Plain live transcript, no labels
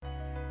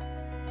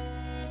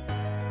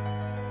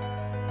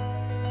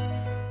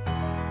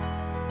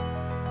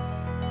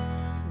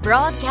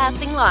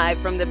Broadcasting live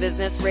from the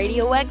Business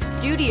RadioX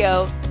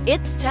studio,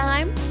 it's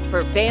time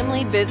for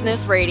Family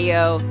Business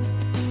Radio.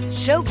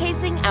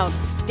 Showcasing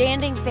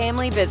outstanding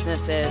family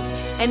businesses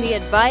and the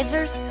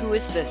advisors who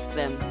assist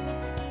them.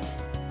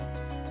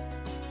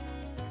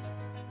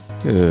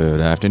 Good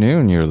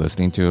afternoon. You're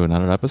listening to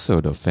another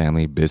episode of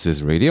Family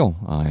Business Radio.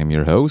 I am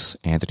your host,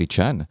 Anthony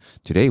Chen.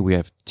 Today we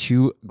have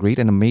two great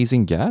and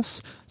amazing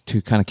guests.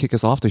 To kind of kick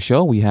us off the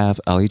show, we have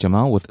Ali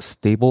Jamal with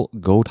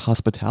Stablegold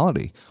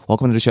Hospitality.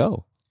 Welcome to the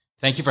show.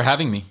 Thank you for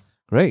having me.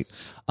 Great.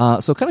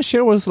 So kind of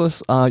share with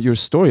us your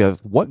story of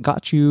what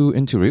got you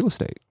into real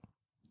estate.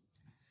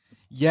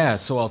 Yeah,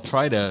 so I'll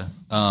try to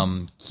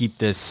keep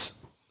this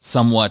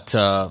somewhat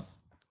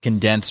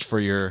condensed for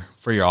your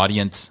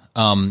audience.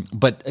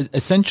 But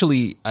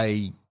essentially,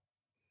 I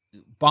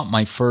bought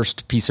my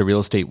first piece of real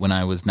estate when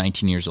I was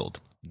 19 years old.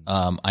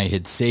 I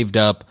had saved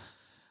up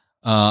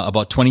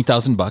about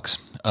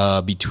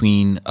 $20,000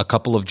 between a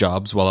couple of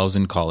jobs while I was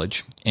in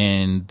college,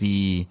 and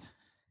the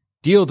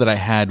deal that I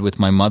had with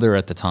my mother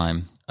at the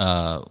time,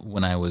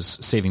 when I was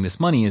saving this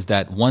money, is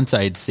that once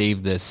I had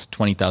saved this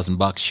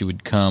 $20,000, she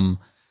would come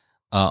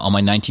on my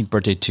 19th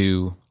birthday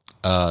to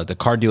the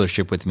car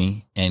dealership with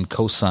me and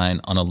co-sign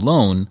on a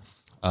loan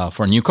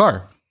for a new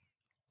car.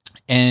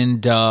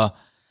 And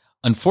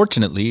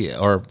unfortunately,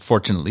 or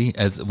fortunately,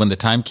 as when the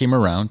time came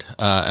around,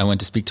 I went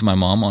to speak to my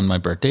mom on my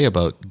birthday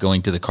about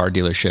going to the car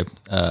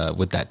dealership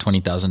with that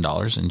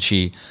 $20,000, and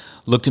she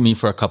looked at me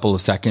for a couple of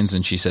seconds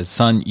and she says,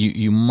 "Son,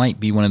 you might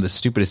be one of the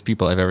stupidest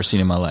people I've ever seen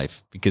in my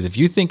life, because if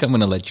you think I'm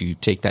going to let you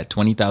take that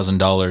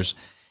 $20,000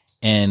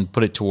 and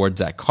put it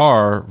towards that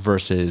car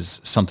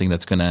versus something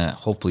that's going to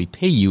hopefully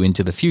pay you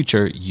into the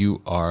future,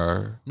 you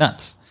are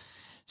nuts."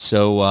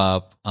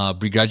 So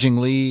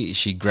begrudgingly,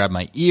 she grabbed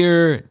my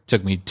ear,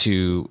 took me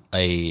to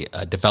a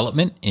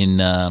development in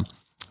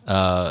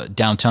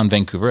downtown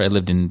Vancouver. I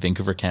lived in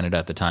Vancouver, Canada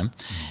at the time.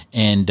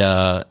 And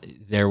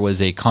there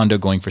was a condo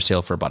going for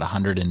sale for about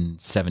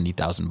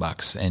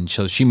 $170,000. And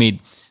so she made,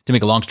 to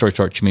make a long story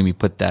short, she made me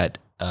put that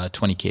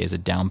 $20K as a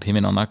down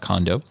payment on that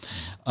condo.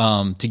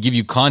 To give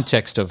you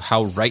context of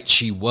how right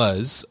she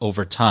was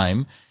over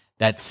time,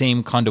 that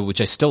same condo,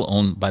 which I still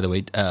own, by the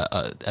way,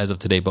 as of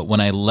today, but when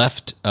I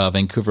left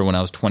Vancouver when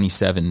I was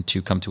 27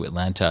 to come to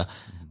Atlanta,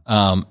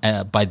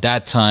 by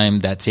that time,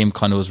 that same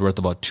condo was worth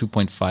about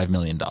 $2.5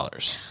 million.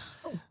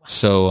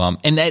 So,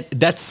 and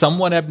that's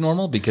somewhat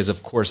abnormal because,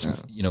 of course,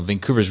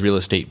 Vancouver's real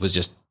estate was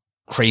just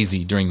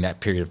crazy during that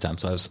period of time.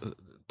 So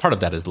part of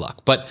that is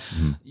luck, but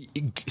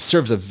it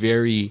serves a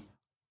very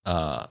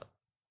serves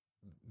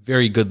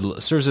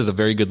as a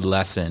very good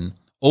lesson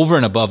over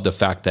and above the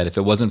fact that if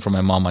it wasn't for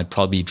my mom, I'd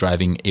probably be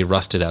driving a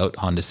rusted out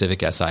Honda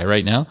Civic Si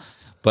right now.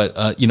 But,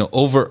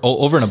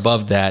 over and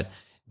above that,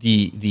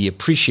 the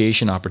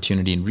appreciation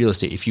opportunity in real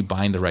estate, if you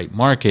buy in the right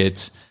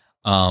markets,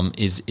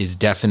 is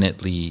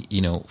definitely,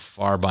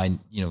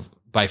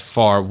 by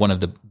far one of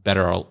the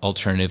better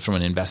alternatives from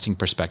an investing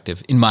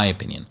perspective, in my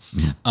opinion.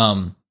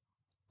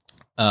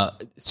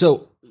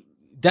 So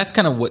that's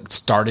kind of what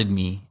started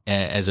me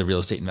as a real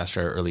estate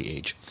investor at an early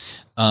age.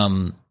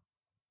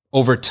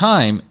 Over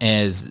time,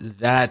 as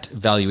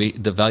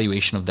the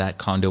valuation of that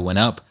condo went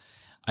up,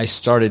 I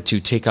started to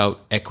take out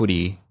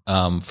equity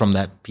from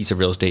that piece of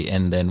real estate.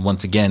 And then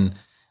once again,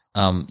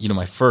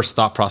 my first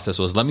thought process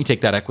was, let me take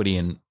that equity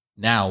and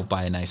now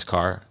buy a nice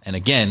car. And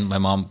again, my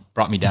mom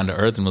brought me down to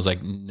earth and was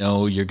like,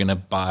 no, you're going to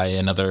buy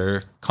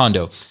another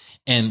condo.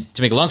 And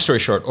to make a long story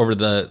short, over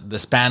the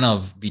span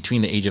of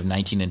between the age of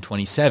 19 and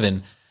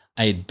 27,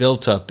 I had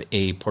built up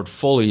a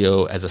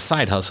portfolio as a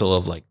side hustle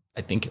of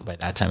I think by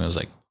that time it was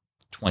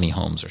 20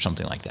 homes or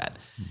something like that.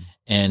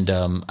 And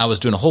I was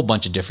doing a whole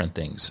bunch of different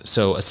things.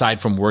 So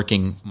aside from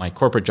working my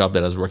corporate job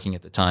that I was working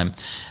at the time,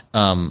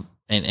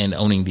 and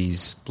owning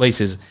these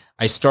places,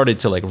 I started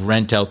to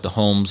rent out the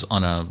homes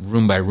on a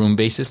room by room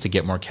basis to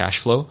get more cash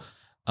flow.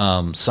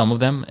 Some of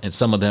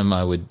them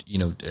I would,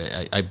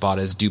 I bought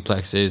as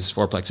duplexes,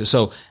 fourplexes.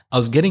 So I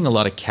was getting a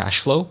lot of cash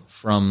flow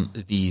from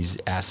these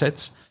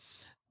assets.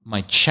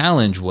 My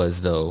challenge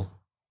was, though,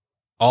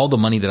 all the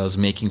money that I was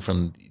making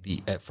from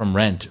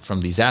rent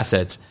from these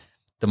assets,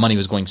 the money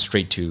was going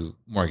straight to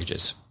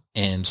mortgages.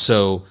 And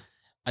so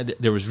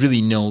there was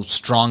really no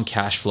strong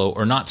cash flow,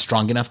 or not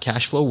strong enough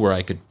cash flow, where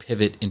I could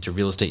pivot into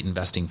real estate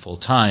investing full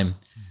time,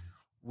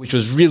 which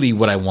was really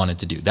what I wanted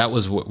to do. That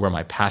was where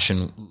my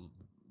passion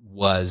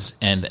was.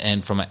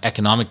 And from an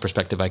economic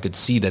perspective, I could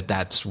see that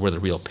that's where the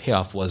real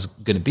payoff was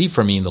going to be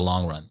for me in the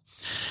long run.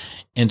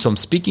 And so I'm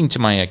speaking to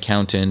my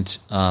accountant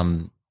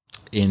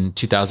in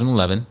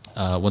 2011.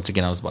 Once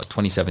again, I was about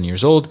 27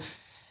 years old.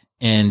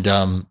 And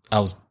I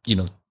was,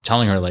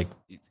 telling her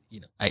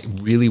I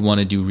really want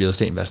to do real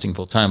estate investing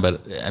full time,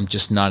 but I'm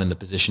just not in the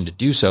position to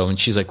do so. And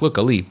she's like, "Look,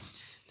 Ali,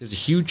 there's a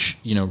huge,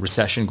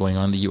 recession going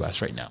on in the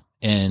US right now.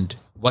 And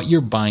what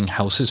you're buying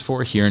houses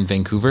for here in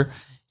Vancouver,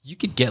 you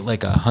could get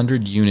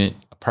 100 unit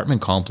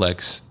apartment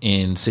complex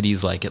in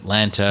cities like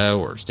Atlanta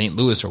or St.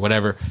 Louis or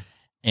whatever.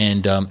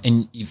 And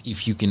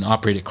if you can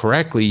operate it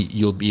correctly,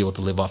 you'll be able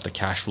to live off the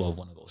cash flow of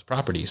one of those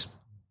properties."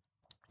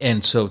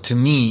 And so to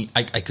me,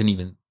 I couldn't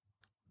even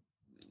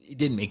it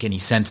didn't make any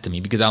sense to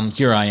me because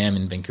I am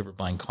in Vancouver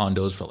buying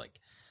condos for like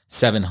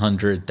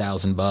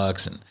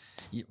 $700,000 and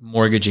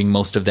mortgaging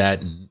most of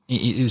that, and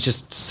it was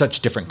just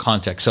such different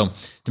context. So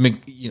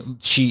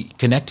she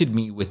connected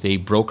me with a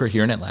broker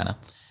here in Atlanta,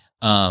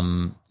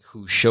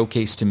 who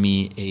showcased to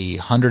me a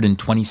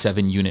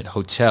 127 unit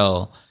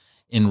hotel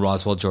in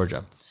Roswell,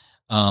 Georgia.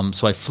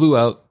 So I flew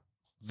out,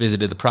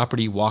 visited the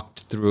property,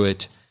 walked through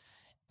it,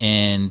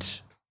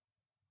 and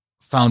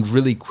found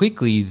really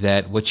quickly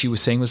that what she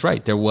was saying was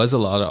right. There was a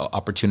lot of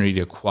opportunity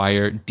to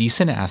acquire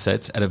decent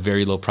assets at a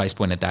very low price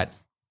point at that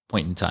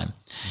point in time.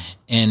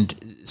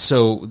 And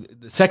so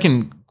the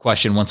second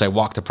question, once I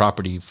walked the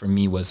property for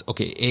me was,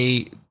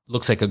 okay,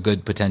 looks like a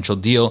good potential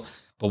deal,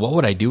 but what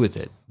would I do with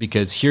it?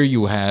 Because here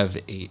you have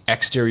a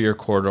exterior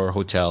corridor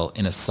hotel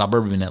in a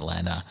suburb in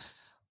Atlanta.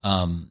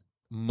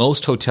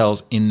 Most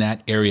hotels in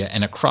that area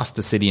and across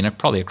the city and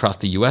probably across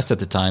the US at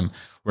the time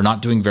were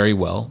not doing very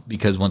well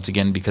because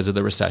of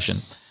the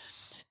recession.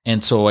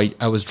 And so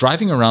I was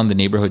driving around the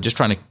neighborhood just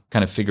trying to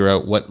kind of figure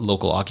out what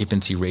local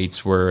occupancy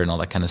rates were and all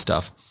that kind of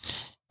stuff.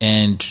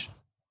 And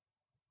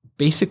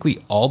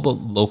basically all the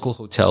local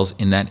hotels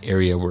in that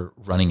area were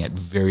running at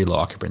very low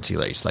occupancy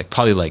rates,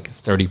 probably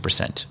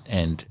 30%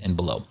 and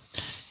below.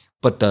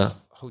 But the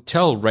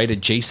hotel right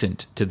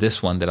adjacent to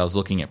this one that I was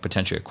looking at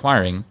potentially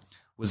acquiring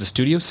was a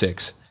Studio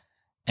 6.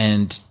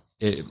 And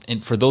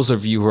for those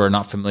of you who are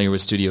not familiar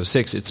with Studio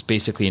 6, it's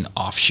basically an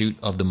offshoot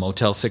of the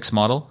Motel 6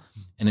 model.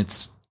 And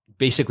it's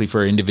basically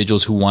for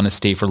individuals who want to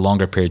stay for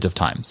longer periods of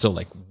time. So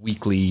like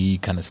weekly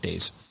kind of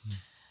stays.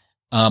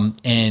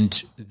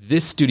 And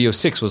this Studio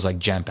 6 was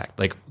jam-packed.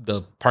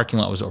 The parking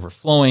lot was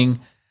overflowing.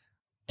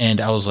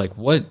 And I was like,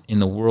 what in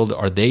the world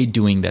are they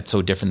doing that's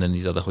so different than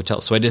these other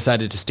hotels? So I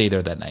decided to stay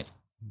there that night.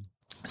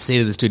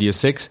 Stayed at the Studio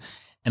 6.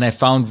 And I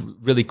found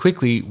really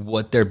quickly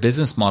what their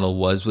business model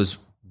was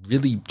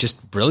really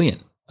just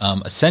brilliant.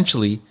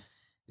 Essentially,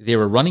 they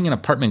were running an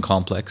apartment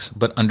complex,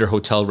 but under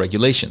hotel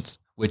regulations,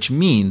 which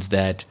means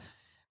that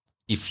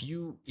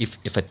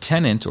if a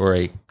tenant or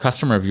a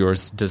customer of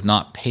yours does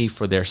not pay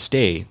for their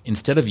stay,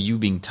 instead of you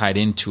being tied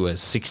into a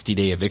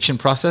 60-day eviction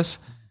process,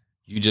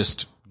 you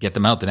just get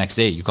them out the next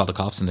day. You call the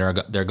cops and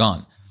they're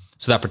gone.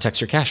 So that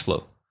protects your cash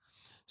flow.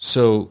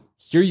 So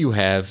here you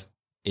have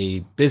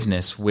a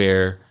business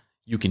where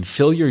you can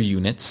fill your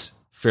units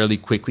fairly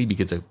quickly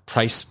because the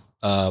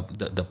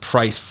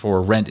price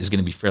for rent is going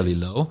to be fairly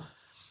low,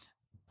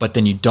 but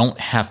then you don't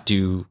have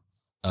to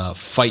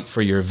fight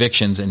for your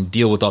evictions and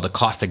deal with all the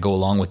costs that go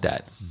along with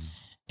that. Mm-hmm.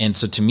 And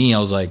so to me, I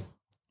was like,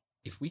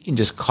 if we can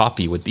just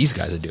copy what these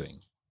guys are doing,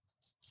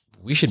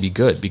 we should be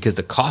good because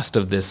the cost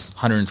of this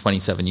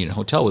 127 unit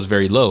hotel was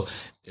very low.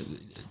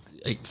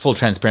 Full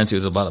transparency, it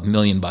was about $1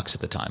 million at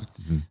the time.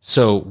 Mm-hmm.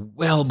 So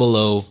well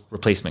below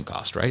replacement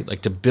cost, right?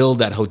 To build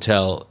that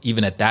hotel,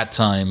 even at that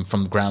time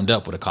from the ground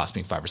up would have cost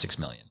me $5 or $6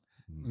 million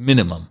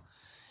minimum.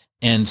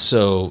 And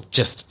so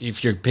just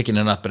if you're picking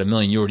it up at $1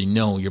 million, you already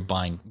know you're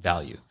buying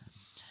value.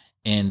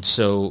 And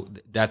so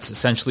that's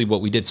essentially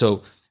what we did.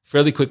 So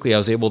fairly quickly, I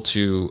was able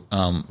to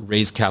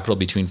raise capital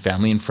between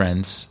family and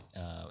friends.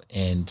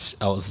 And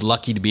I was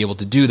lucky to be able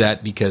to do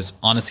that because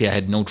honestly, I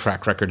had no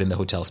track record in the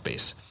hotel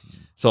space.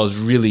 So I was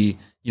really,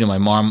 my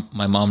mom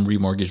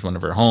remortgaged one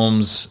of her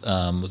homes,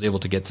 was able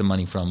to get some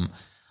money from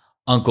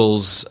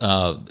uncles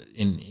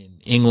in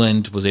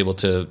England, was able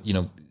to,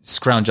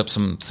 scrounge up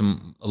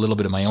a little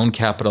bit of my own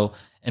capital,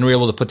 and we were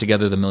able to put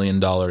together the $1 million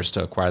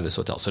to acquire this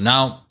hotel. So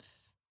now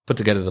put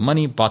together the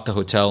money, bought the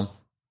hotel.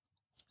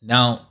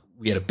 Now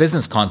we had a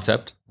business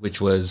concept,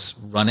 which was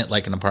run it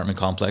like an apartment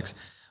complex,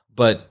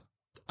 but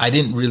I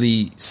didn't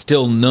really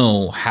still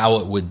know how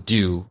it would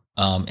do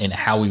and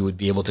how we would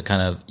be able to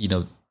kind of,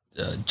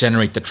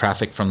 generate the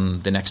traffic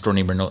from the next door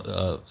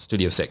neighbor,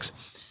 Studio 6.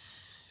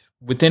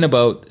 Within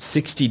about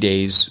 60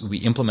 days, we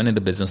implemented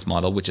the business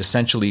model, which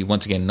essentially,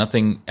 once again,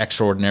 nothing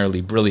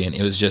extraordinarily brilliant.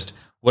 It was just,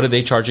 what are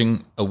they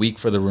charging a week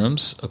for the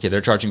rooms? Okay,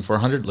 they're charging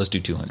 $400. Let's do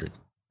 $200.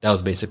 That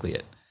was basically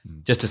it,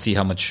 just to see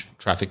how much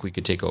traffic we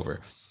could take over.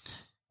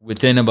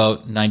 Within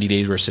about 90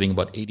 days, we're sitting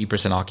about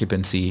 80%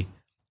 occupancy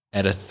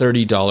at a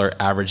 $30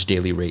 average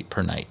daily rate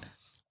per night.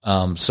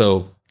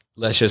 So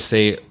let's just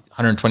say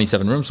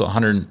 127 rooms, so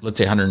let's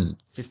say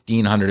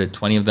 115,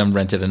 120 of them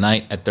rented a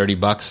night at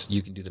 $30.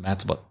 You can do the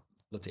math, about,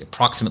 let's say,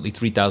 approximately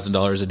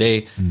 $3,000 a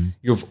day. Mm-hmm.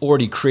 You've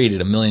already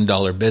created $1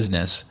 million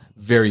business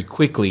very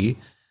quickly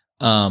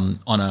on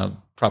a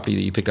property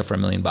that you picked up for $1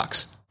 million.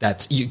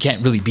 You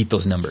can't really beat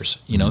those numbers,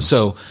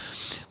 So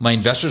my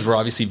investors were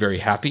obviously very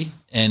happy,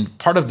 and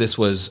part of this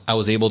was I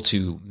was able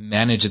to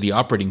manage the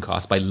operating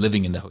costs by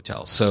living in the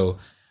hotel. So,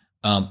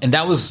 and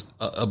that was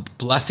a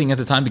blessing at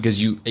the time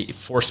because it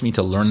forced me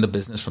to learn the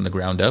business from the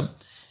ground up.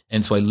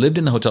 And so I lived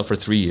in the hotel for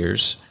 3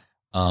 years,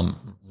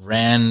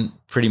 ran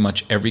pretty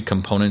much every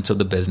component of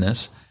the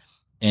business,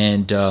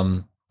 and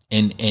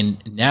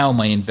now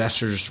my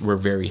investors were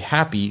very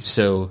happy.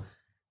 So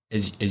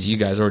as you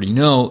guys already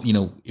know,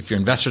 if your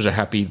investors are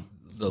happy,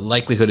 the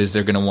likelihood is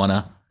they're going to want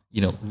to,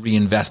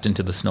 reinvest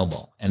into the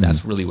snowball. And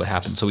that's really what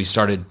happened. So we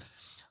started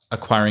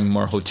acquiring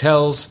more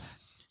hotels,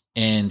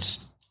 and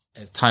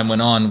as time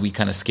went on, we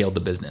kind of scaled the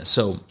business.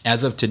 So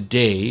as of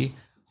today,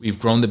 we've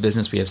grown the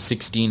business. We have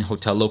 16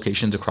 hotel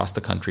locations across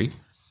the country,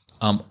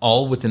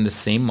 all within the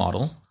same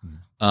model,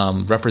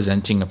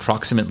 representing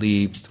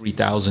approximately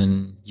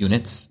 3,000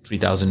 units,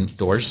 3,000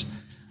 doors.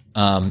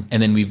 And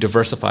then we've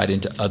diversified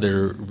into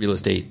other real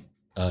estate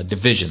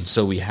divisions.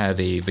 So we have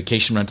a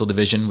vacation rental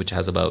division, which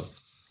has about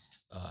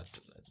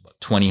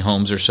 20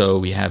 homes or so.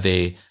 We have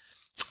a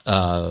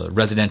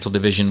residential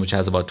division, which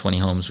has about 20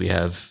 homes. We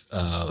have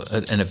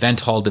an event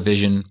hall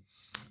division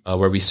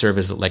where we serve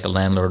as like a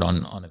landlord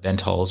on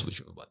event halls, which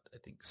are about, I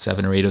think,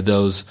 7 or 8 of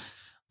those.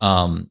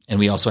 And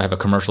we also have a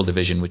commercial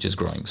division, which is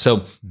growing.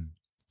 So,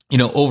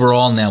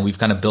 overall now we've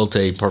kind of built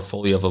a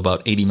portfolio of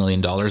about $80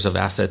 million of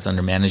assets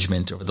under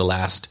management over the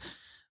last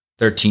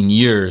 13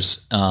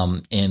 years.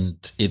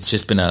 And it's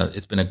just been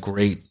a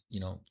great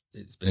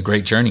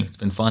journey. It's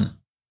been fun.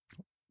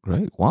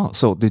 Great. Wow.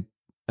 So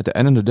at the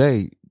end of the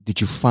day,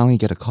 did you finally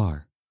get a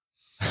car?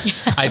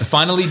 I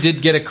finally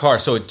did get a car.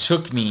 So it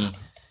took me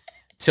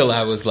till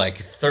I was like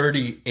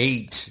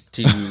 38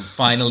 to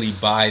finally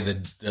buy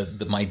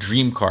my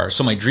dream car.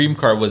 So my dream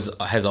car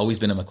has always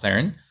been a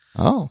McLaren.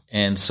 Oh.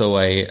 And so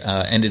I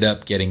ended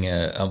up getting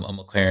a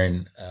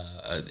McLaren,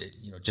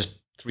 just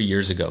 3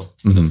 years ago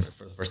for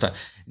the first time.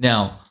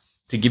 Now,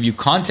 to give you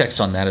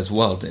context on that as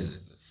well, the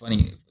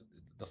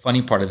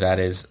funny part of that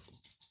is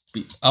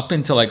up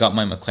until I got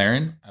my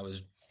McLaren,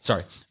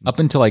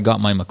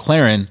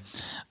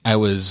 I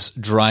was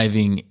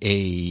driving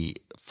a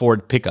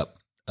Ford pickup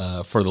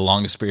for the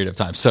longest period of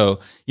time. So,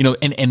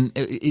 and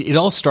it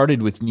all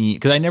started with me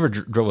because I never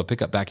drove a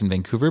pickup back in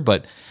Vancouver,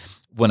 but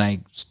when I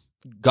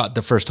got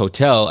the first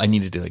hotel, I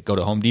needed to go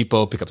to Home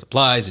Depot, pick up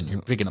supplies, and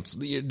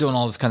you're doing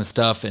all this kind of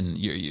stuff, and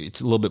it's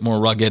a little bit more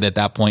rugged at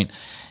that point.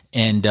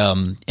 And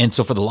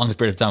so for the longest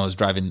period of time, I was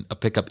driving a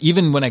pickup.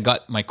 Even when I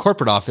got my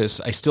corporate office,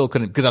 I still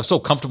couldn't, because I was so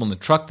comfortable in the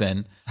truck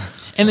then.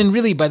 And then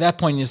really by that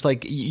point, it's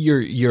like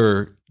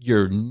your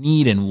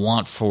need and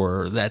want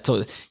for that.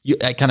 So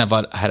I kind of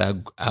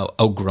had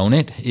outgrown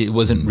it. It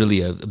wasn't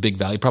really a big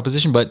value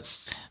proposition, but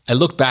I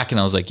look back and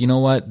I was like, you know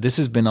what? This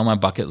has been on my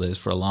bucket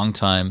list for a long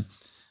time.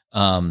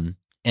 And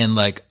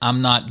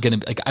I'm not going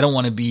to, I don't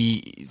want to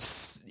be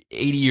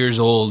 80 years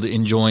old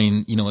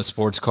enjoying, a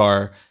sports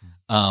car.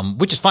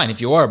 Which is fine if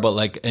you are,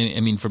 but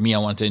for me, I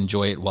wanted to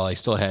enjoy it while I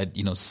still had,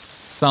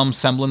 some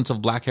semblance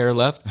of black hair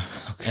left.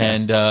 Okay.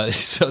 And,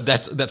 so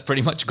that's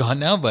pretty much gone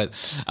now,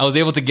 but I was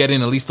able to get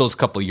in at least those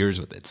couple of years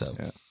with it. So,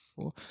 yeah.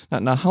 Well,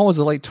 now, how was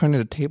it like turning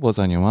the tables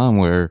on your mom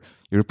where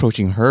you're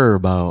approaching her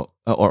about,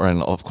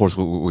 and of course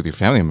with your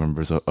family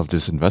members of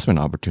this investment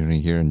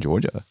opportunity here in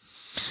Georgia?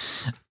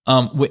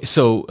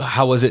 So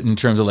how was it in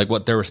terms of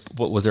what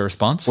was their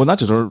response? Well, not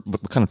just her,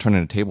 but kind of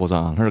turning the tables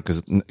on her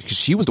because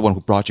she was the one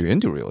who brought you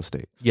into real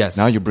estate. Yes.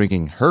 Now you're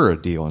bringing her a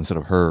deal instead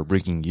of her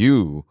bringing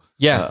you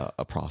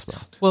a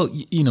prospect. Well,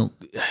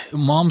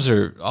 moms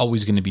are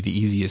always going to be the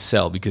easiest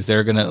sell because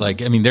they're going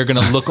to they're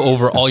going to look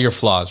over all your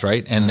flaws,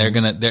 right? And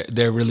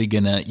they're really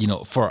going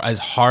to, for as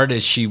hard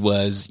as she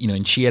was,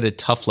 and she had a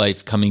tough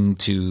life coming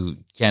to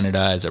Canada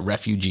as a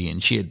refugee,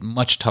 and she had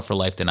much tougher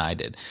life than I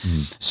did.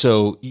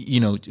 So,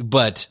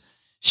 but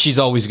she's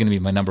always going to be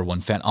my number one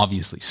fan,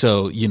 obviously.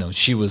 So,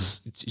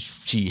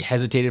 she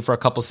hesitated for a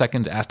couple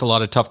seconds, asked a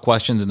lot of tough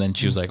questions, and then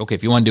she was like, okay,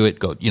 if you want to do it,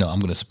 go, I'm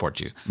going to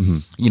support you.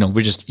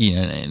 We're just,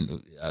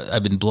 and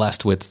I've been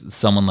blessed with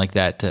someone like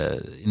that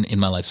in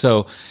my life.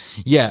 So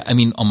yeah,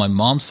 on my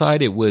mom's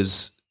side, it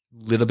was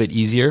a little bit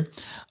easier.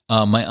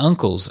 My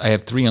uncles, I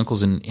have 3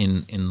 uncles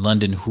in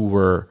London who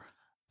were,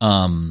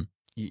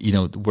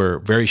 were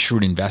very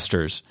shrewd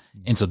investors.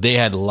 And so they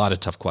had a lot of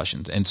tough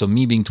questions. And so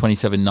me being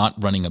 27, not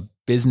running a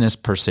business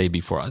per se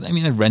before, I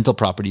had rental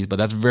properties, but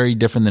that's very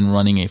different than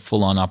running a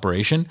full on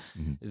operation.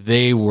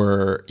 They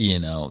were,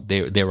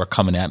 they were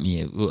coming at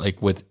me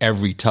with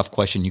every tough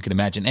question you could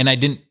imagine. And I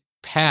didn't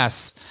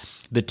pass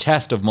the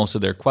test of most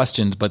of their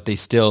questions, but they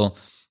still,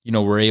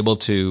 were able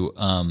to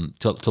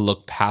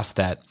look past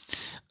that.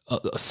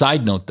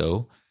 Side note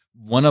though,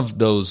 one of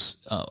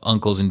those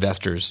uncle's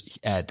investors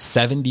at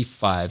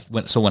 75.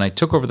 When I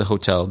took over the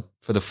hotel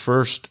for the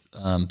first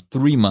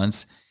 3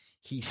 months,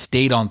 he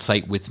stayed on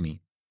site with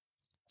me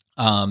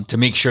to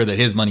make sure that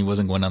his money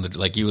wasn't going on.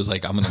 He was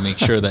like, I'm going to make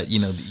sure that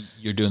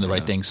you're doing the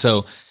right thing.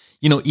 So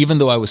even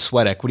though I was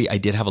sweat equity, I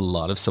did have a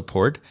lot of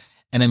support.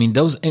 And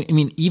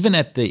even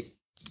at the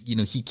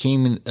he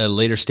came in a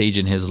later stage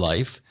in his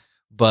life,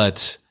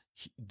 but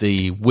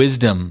the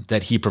wisdom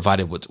that he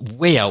provided was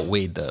way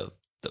outweighed the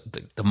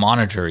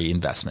monetary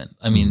investment.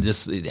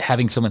 Just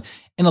having someone,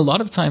 and a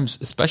lot of times,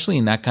 especially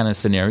in that kind of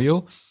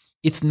scenario,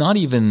 it's not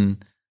even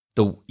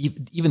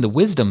the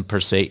wisdom per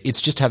se.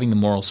 It's just having the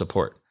moral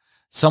support.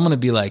 Someone would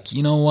be like,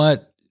 you know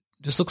what,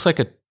 this looks like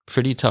a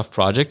pretty tough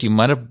project. You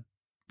might have,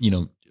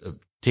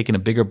 taken a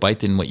bigger bite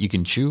than what you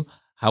can chew.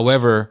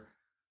 However,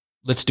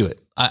 let's do it.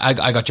 I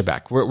got your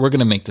back. We're going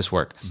to make this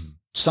work.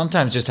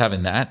 Sometimes just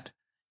having that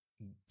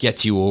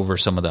gets you over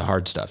some of the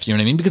hard stuff. You know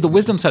what I mean? Because the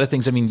wisdom side of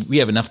things, I mean, we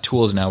have enough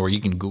tools now where you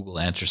can Google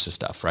answers to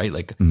stuff, right?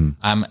 Like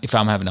if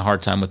I'm having a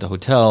hard time with the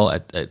hotel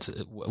at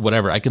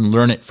whatever, I can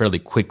learn it fairly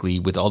quickly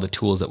with all the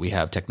tools that we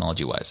have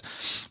technology wise.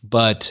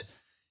 But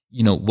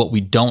what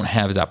we don't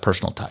have is that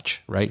personal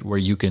touch, right?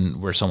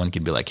 Where someone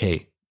can be like,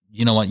 hey,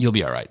 you know what? You'll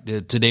be all right.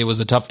 Today was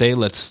a tough day.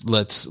 Let's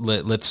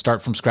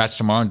start from scratch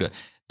tomorrow. And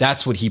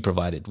that's what he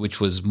provided,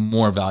 which was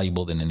more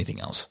valuable than anything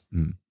else.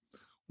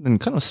 And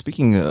kind of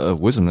speaking of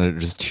wisdom,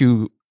 there's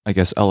two, I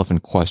guess,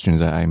 elephant questions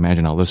that I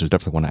imagine our listeners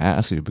definitely want to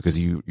ask you, because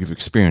you've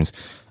experienced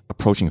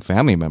approaching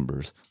family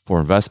members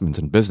for investments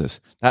in business.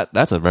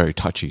 That's a very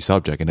touchy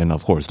subject. And then,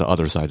 of course, the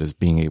other side is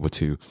being able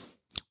to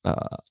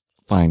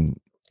find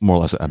more or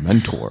less a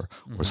mentor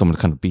or someone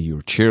to kind of be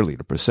your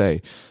cheerleader per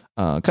se.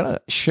 Kind of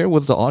share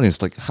with the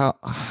audience, like how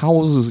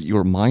was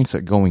your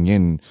mindset going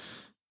in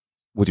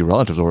with your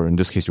relatives, or in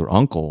this case, your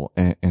uncle,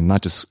 and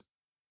not just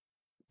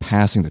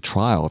passing the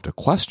trial of the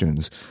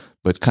questions,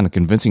 but kind of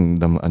convincing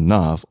them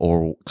enough,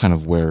 or kind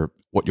of what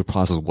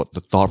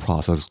the thought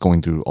process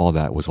going through all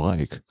that was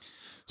like.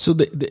 So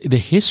the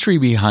history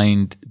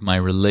behind my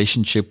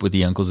relationship with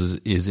the uncles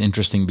is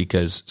interesting,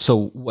 because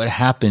so what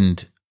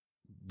happened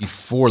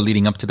before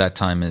leading up to that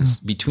time is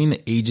between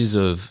the ages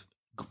of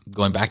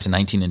going back to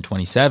 19 and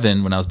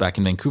 27, when I was back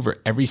in Vancouver,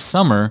 every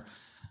summer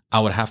I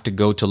would have to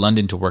go to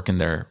London to work in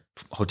their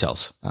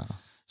hotels.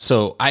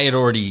 So I had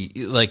already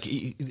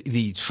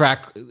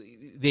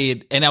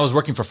and I was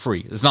working for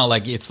free. It's not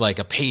like it's like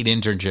a paid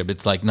internship.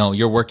 It's like, no,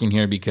 you're working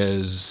here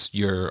because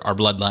you're our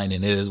bloodline,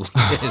 and it is what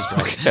it is,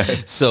 right?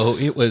 Okay. So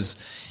it was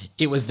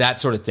that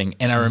sort of thing.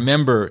 And I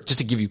remember, just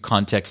to give you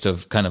context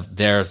of kind of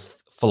their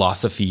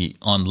philosophy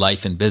on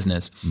life and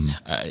business,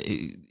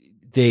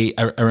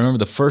 I remember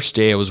the first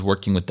day I was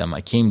working with them,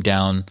 I came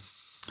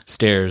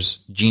downstairs,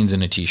 jeans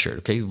and a t-shirt.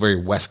 Okay. Very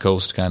West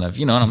Coast kind of,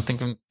 and I'm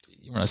thinking,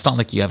 it's not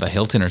like you have a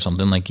Hilton or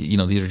something, like,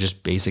 these are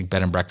just basic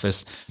bed and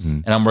breakfast,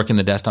 and I'm working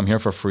the desk. I'm here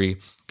for free.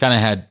 Kind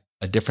of had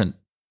a different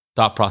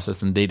thought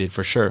process than they did,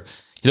 for sure.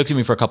 He looked at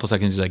me for a couple of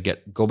seconds. He's like,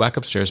 go back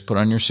upstairs, put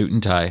on your suit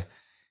and tie,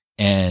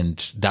 and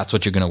that's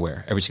what you're going to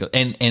wear every single.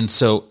 And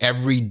so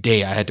every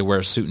day I had to wear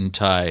a suit and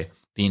tie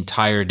the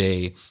entire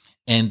day.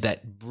 And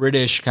that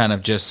British kind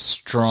of just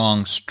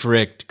strong,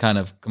 strict kind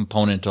of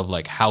component of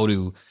like how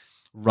to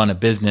run a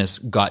business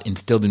got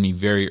instilled in me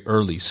very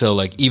early. So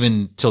like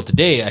even till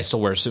today, I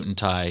still wear a suit and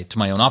tie to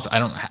my own office. I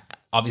don't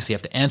obviously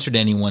have to answer to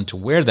anyone to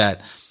wear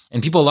that.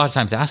 And people a lot of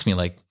times ask me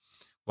like,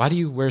 why do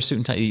you wear a suit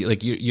and tie?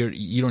 Like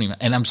you don't even,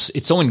 and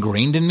it's so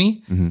ingrained in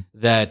me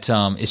that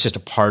it's just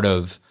a part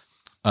of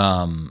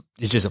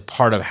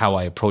how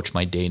I approach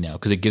my day now,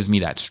 because it gives me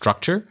that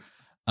structure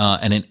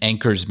and it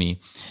anchors me.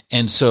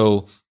 And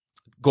so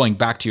going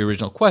back to your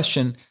original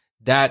question,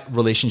 that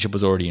relationship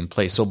was already in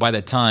place. So by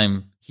the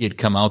time he had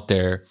come out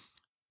there,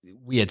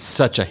 we had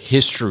such a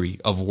history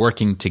of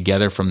working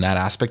together from that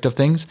aspect of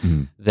things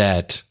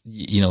that,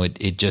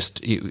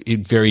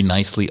 it very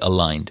nicely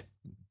aligned.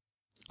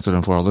 So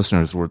then for our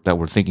listeners that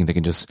were thinking they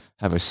can just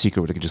have a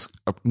secret where they can just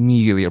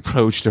immediately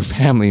approach their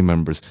family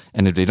members,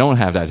 and if they don't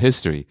have that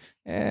history,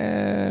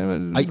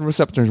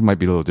 receptors might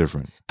be a little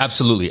different.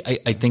 Absolutely.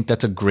 I think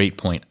that's a great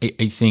point.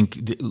 I think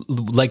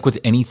like with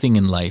anything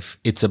in life,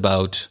 it's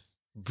about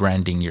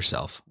branding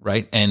yourself,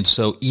 right? And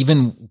so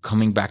even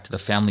coming back to the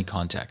family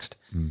context,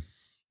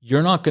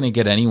 you're not going to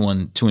get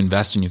anyone to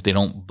invest in you if they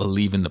don't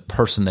believe in the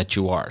person that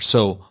you are.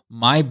 So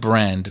my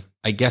brand,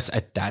 I guess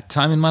at that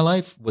time in my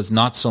life, was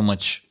not so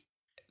much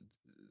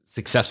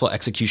successful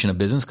execution of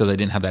business, because I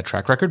didn't have that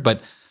track record,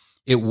 but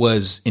it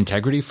was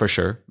integrity for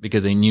sure,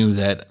 because I knew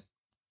that,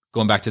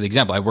 going back to the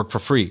example, I worked for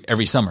free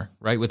every summer,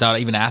 right? Without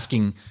even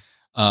asking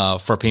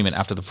for payment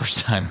after the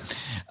first time.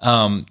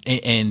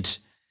 And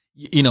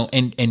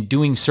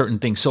doing certain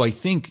things. So I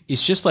think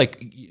it's just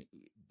like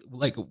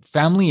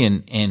family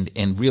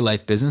and real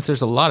life business,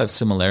 there's a lot of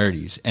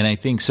similarities. And I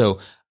think so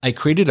I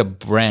created a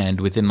brand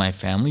within my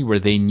family where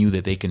they knew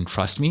that they can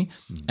trust me,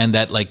 and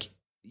that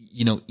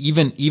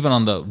even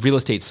on the real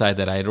estate side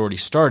that I had already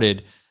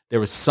started, there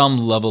was some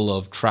level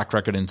of track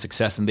record and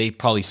success, and they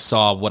probably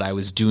saw what I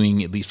was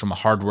doing, at least from a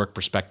hard work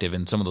perspective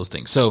and some of those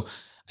things. So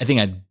I think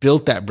I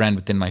built that brand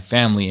within my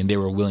family, and they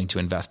were willing to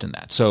invest in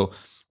that. So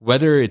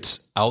whether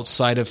it's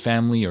outside of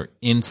family or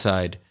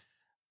inside,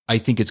 I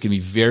think it's going to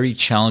be very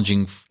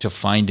challenging to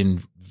find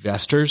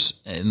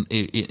investors, and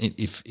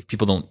if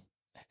people don't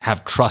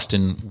have trust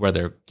in where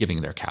they're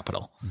giving their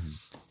capital.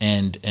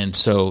 And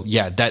so,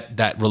 yeah,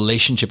 that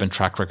relationship and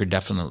track record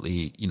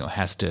definitely,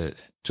 has to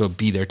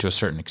be there to a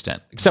certain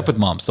extent, except with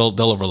moms, they'll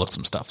overlook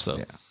some stuff. So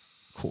yeah,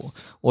 cool.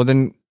 Well,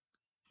 then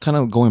kind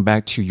of going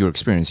back to your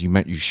experience,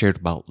 you shared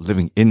about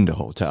living in the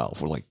hotel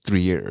for like 3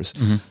 years,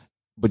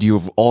 but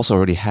you've also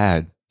already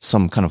had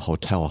some kind of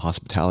hotel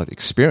hospitality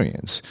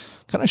experience.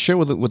 Kind of share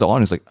with the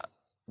audience, like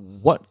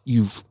what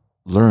you've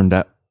learned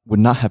that would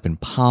not have been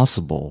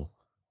possible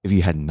if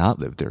you had not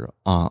lived there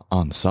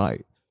on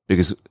site.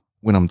 Because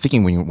when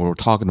we're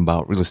talking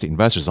about real estate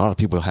investors, a lot of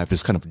people have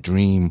this kind of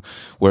dream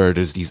where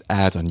there's these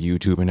ads on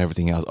YouTube and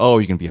everything else. Oh,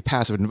 you can be a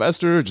passive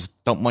investor,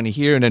 just dump money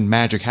here and then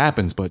magic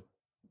happens. But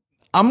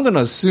I'm going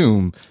to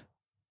assume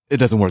it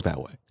doesn't work that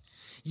way.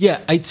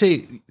 Yeah, I'd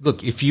say,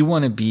 look, if you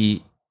want to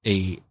be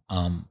a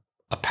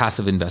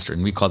passive investor,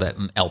 and we call that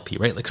an LP,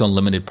 right? Like some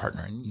limited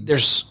partner. And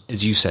there's,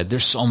 as you said,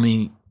 there's so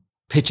many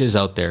pitches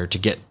out there to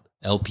get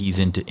LPs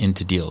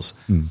into deals.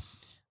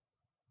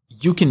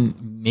 You can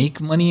make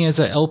money as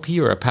a LP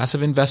or a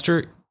passive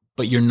investor,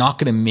 but you're not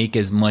going to make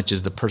as much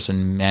as the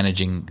person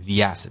managing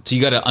the asset. So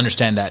you got to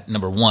understand that,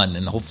 number one,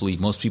 and hopefully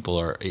most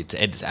people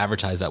it's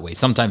advertised that way.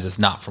 Sometimes it's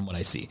not, from what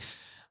I see.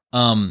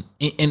 And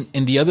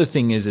the other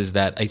thing is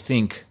that I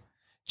think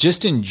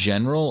just in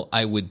general,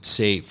 I would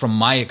say from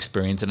my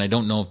experience, and I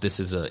don't know if this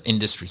is an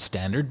industry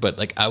standard, but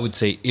like I would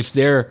say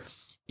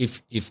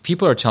if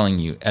people are telling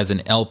you as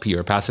an LP or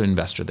a passive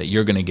investor that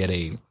you're going to get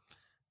a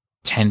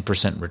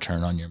 10%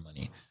 return on your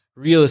money,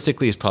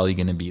 realistically it's probably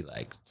going to be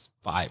like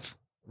 5,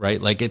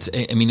 right? Like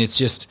it's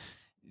just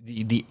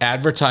the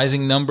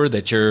advertising number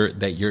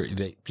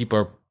that people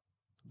are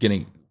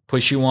going to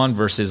push you on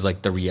versus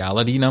like the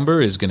reality number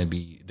there's going to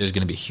be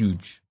a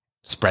huge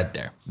spread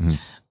there.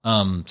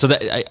 So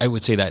that I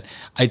would say that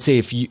I'd say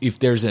if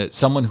there's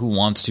someone who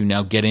wants to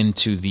now get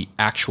into the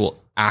actual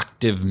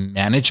active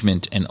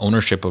management and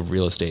ownership of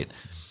real estate,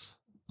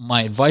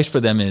 my advice for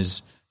them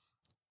is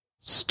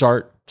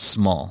start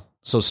small.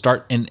 So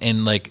start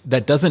and like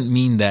that doesn't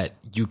mean that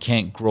you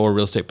can't grow a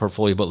real estate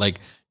portfolio, but like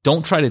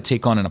don't try to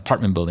take on an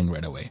apartment building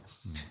right away.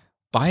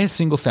 Buy a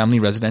single family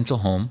residential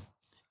home,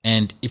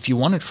 and if you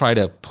want to try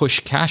to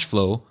push cash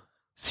flow,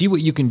 see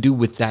what you can do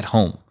with that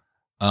home.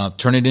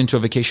 Turn it into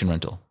a vacation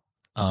rental.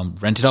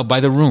 Rent it out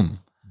by the room.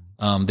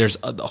 There's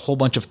a whole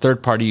bunch of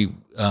third-party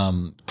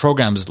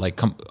programs like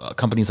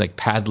companies like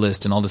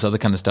Padlist and all this other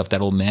kind of stuff that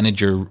will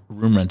manage your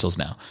room rentals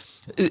now.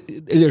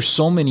 There's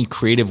so many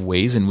creative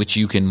ways in which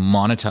you can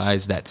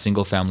monetize that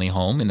single-family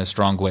home in a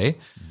strong way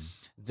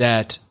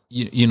that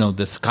you know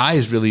the sky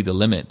is really the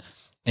limit.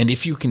 And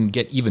if you can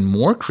get even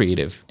more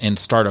creative and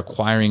start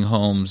acquiring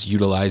homes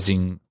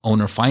utilizing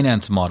owner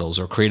finance models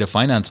or creative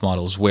finance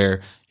models where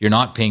you're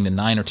not paying the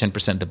 9 or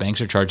 10% the banks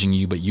are charging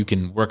you, but you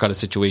can work out a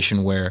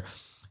situation where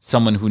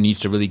someone who needs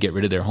to really get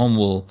rid of their home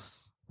will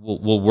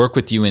work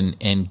with you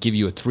and give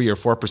you a 3 or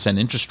 4%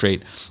 interest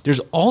rate.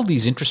 There's all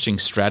these interesting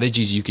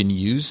strategies you can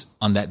use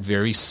on that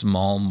very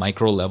small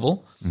micro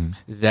level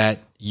that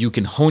you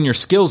can hone your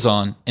skills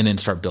on and then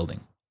start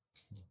building.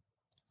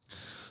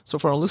 So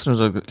for our listeners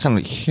that are kind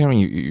of hearing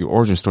your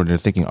origin story, they're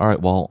thinking, all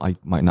right, well, I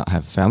might not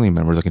have family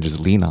members I can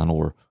just lean on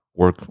or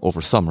work over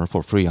summer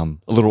for free.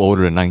 I'm a little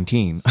older than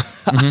 19.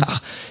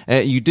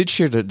 You did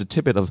share the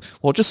tidbit of,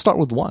 well, just start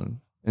with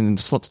one and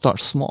start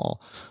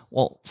small.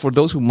 Well, for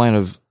those who might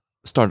have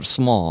started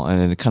small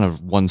and then kind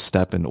of one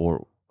step in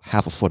or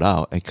half a foot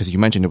out, because you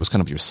mentioned it was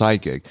kind of your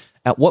side gig,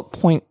 at what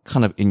point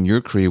kind of in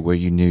your career where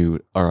you knew,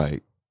 all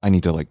right, I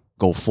need to like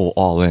go full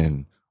all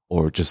in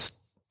or just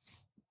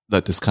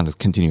let this kind of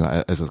continue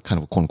as a kind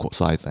of a quote unquote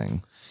side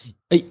thing?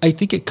 I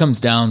think it comes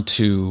down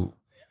to,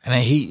 and I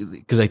hate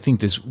because I think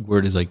this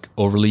word is like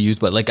overly used,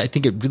 but like I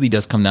think it really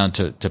does come down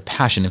to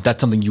passion. If that's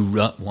something you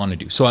want to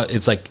do, so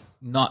it's like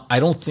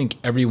I don't think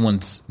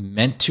everyone's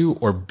meant to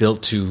or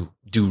built to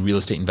do real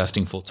estate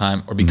investing full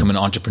time or become an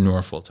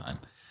entrepreneur full time.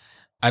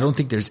 I don't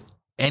think there's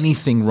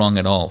anything wrong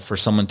at all for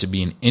someone to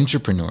be an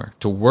entrepreneur,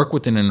 to work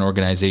within an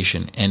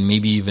organization and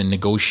maybe even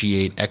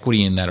negotiate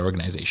equity in that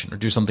organization or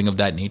do something of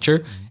that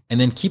nature and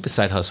then keep a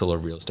side hustle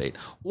of real estate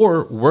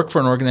or work for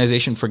an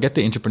organization, forget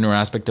the entrepreneur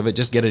aspect of it,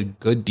 just get a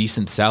good,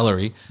 decent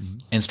salary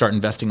and start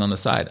investing on the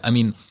side. I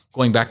mean,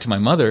 going back to my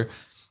mother,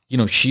 you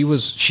know,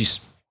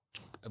 she's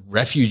a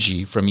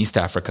refugee from East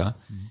Africa,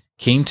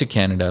 came to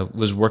Canada,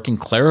 was working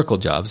clerical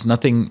jobs,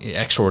 nothing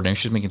extraordinary.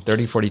 She was making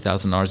 $30,000,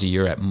 $40,000 a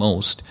year at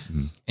most.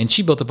 And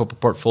she built up a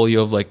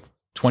portfolio of like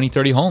 20,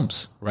 30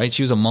 homes, right?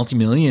 She was a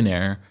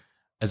multimillionaire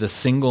as a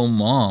single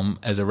mom,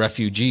 as a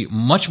refugee,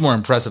 much more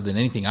impressive than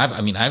anything I've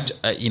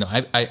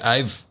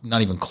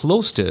not even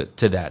close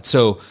to that.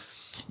 So,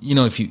 you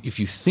know, if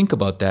you think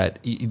about that,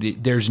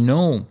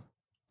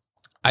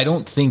 I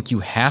don't think you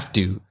have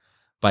to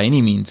by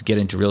any means get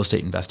into real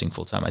estate investing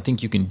full time. I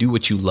think you can do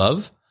what you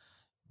love,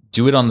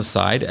 do it on the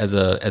side as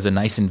a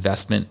nice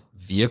investment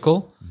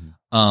vehicle.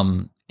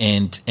 And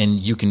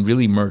you can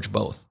really merge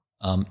both.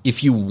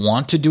 If you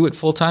want to do it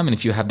full time and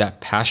if you have that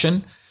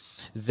passion,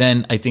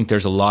 then I think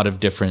there's a lot of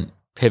different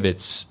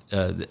pivots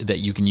that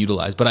you can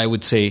utilize. But I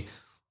would say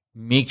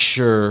make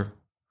sure,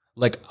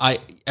 like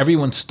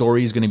everyone's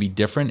story is going to be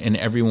different and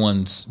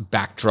everyone's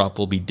backdrop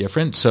will be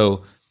different.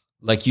 So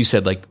like you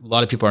said, like a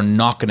lot of people are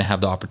not going to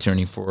have the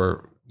opportunity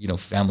for, you know,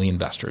 family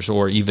investors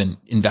or even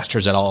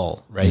investors at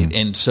all. Right.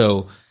 And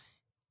so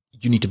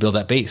you need to build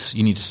that base.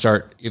 You need to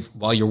start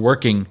while you're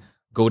working,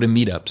 go to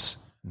meetups,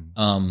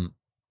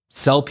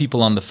 sell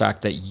people on the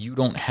fact that you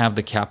don't have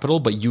the capital,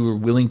 but you are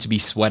willing to be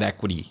sweat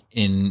equity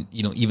in,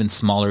 you know, even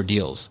smaller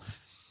deals.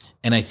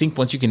 And I think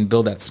once you can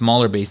build that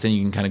smaller base, then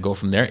you can kind of go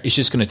from there. It's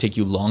just going to take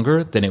you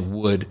longer than it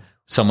would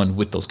someone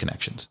with those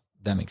connections.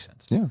 That makes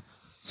sense. Yeah.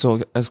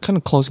 So as kind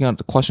of closing out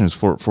the questions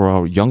for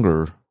our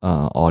younger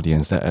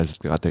audience that has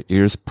got their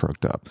ears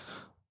perked up,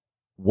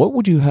 what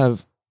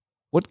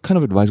kind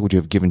of advice would you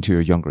have given to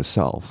your younger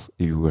self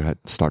if you had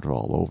started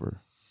all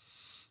over?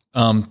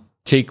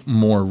 Take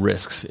more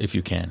risks if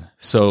you can.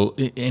 So,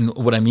 and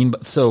what I mean,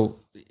 so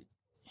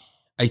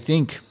I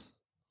think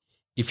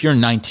if you're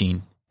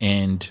 19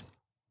 and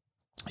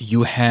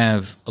you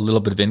have a little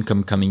bit of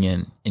income coming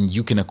in and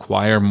you can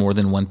acquire more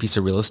than one piece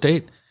of real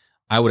estate,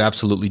 I would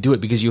absolutely do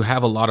it, because you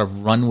have a lot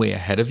of runway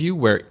ahead of you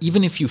where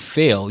even if you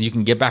fail, you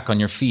can get back on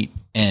your feet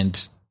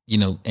and,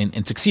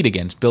 and succeed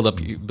again, build up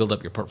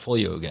your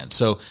portfolio again.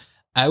 So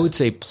I would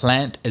say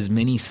plant as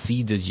many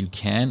seeds as you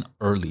can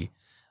early.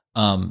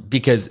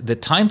 Because the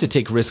time to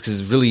take risks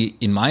is really,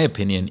 in my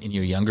opinion, in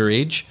your younger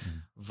age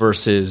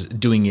versus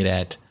doing it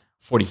at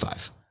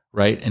 45,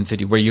 right? And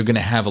 50, where you're going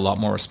to have a lot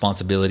more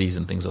responsibilities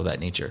and things of that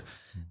nature.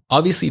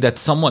 Obviously, that's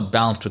somewhat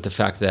balanced with the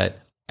fact that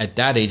at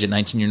that age, at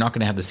 19, you're not going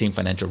to have the same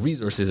financial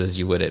resources as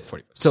you would at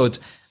 45. So it's,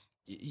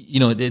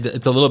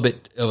 it's a little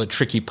bit of a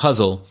tricky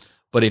puzzle,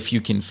 but if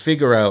you can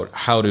figure out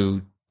how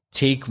to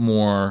take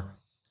more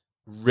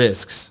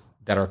risks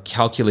that are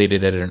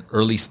calculated at an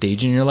early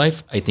stage in your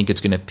life, I think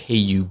it's going to pay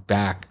you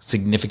back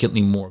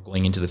significantly more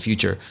going into the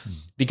future.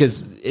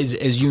 Because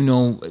as you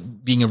know,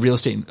 being a real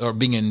estate or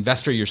being an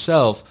investor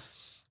yourself,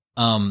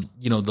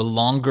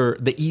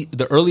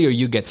 the earlier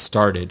you get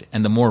started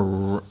and the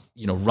more,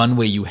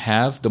 runway you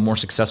have, the more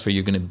successful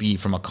you're going to be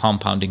from a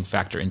compounding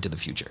factor into the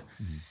future.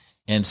 Mm-hmm.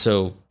 And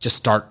so just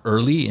start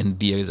early and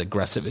be as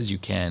aggressive as you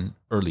can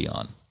early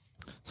on.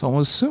 So I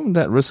would assume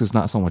that risk is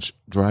not so much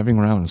driving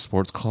around in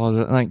sports cars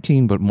at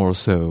 19, but more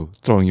so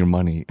throwing your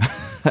money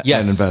at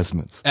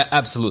investments.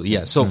 Absolutely,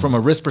 yeah. So from a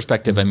risk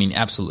perspective, I mean,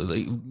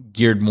 absolutely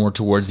geared more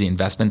towards the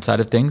investment side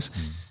of things.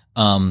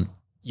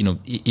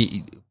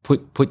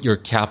 Put your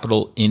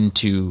capital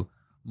into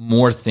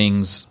more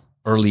things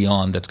early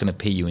on that's going to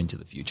pay you into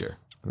the future.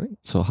 Great.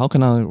 So how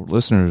can our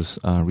listeners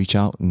reach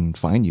out and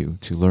find you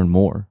to learn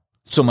more?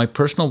 So my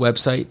personal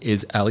website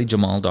is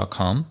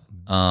alijamal.com.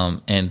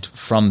 And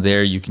from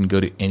there, you can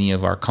go to any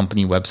of our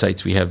company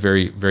websites. We have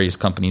various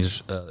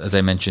companies, as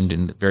I mentioned,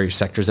 in the various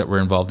sectors that we're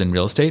involved in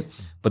real estate.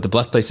 But the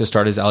best place to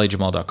start is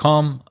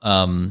alijamal.com.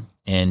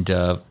 And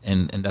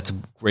that's a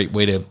great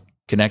way to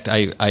connect.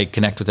 I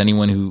connect with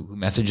anyone who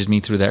messages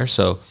me through there.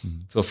 So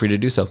feel free to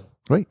do so.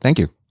 Great. Thank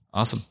you.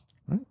 Awesome.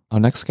 All right. Our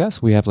next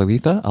guest, we have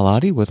Lalitha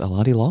Alladi with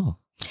Alladi Law.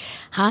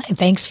 Hi,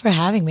 thanks for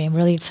having me. I'm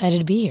really excited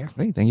to be here.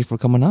 Great. Thank you for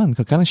coming on.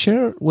 Kind of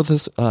share with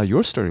us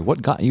your story.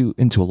 What got you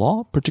into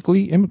law,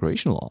 particularly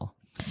immigration law?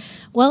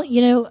 Well,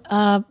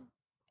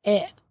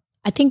 I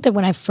think that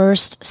when I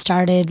first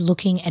started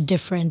looking at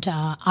different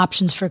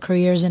options for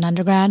careers in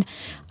undergrad,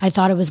 I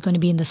thought it was going to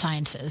be in the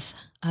sciences.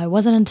 It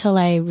wasn't until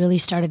I really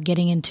started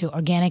getting into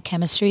organic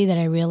chemistry that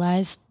I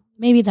realized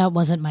maybe that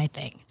wasn't my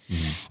thing.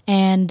 Mm-hmm.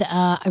 And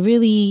I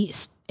really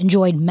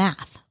enjoyed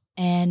math.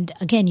 And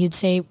again, you'd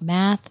say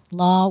math,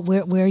 law,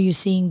 where are you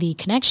seeing the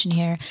connection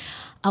here?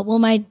 Well,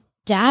 my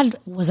dad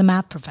was a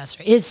math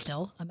professor, is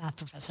still a math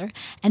professor.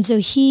 And so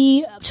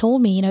he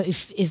told me,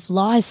 if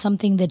law is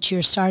something that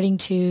you're starting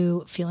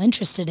to feel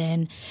interested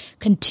in,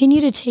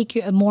 continue to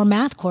take more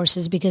math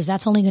courses, because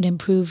that's only going to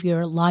improve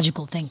your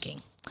logical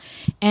thinking.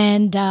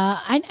 And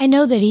I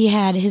know that he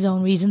had his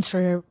own reasons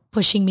for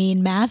pushing me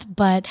in math,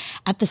 but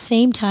at the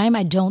same time,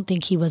 I don't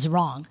think he was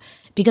wrong,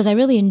 because I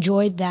really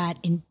enjoyed that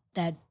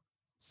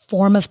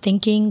form of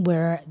thinking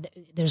where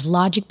there's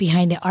logic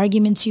behind the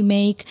arguments you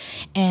make,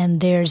 and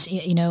there's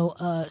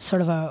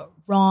sort of a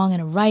wrong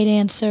and a right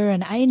answer,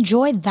 and I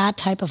enjoyed that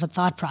type of a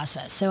thought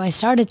process. So I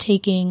started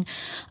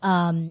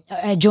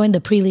I joined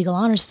the Pre-Legal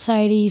Honor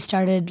Society,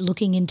 started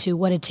looking into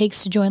what it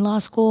takes to join law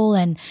school,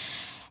 and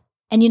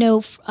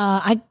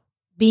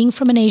being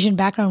from an Asian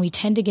background, we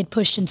tend to get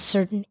pushed in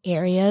certain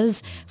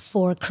areas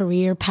for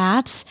career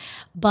paths.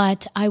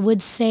 But I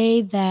would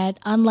say that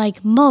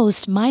unlike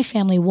most, my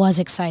family was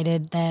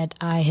excited that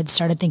I had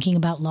started thinking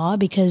about law,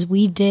 because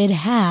we did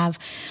have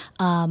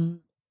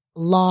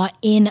law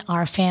in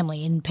our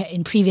family in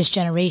previous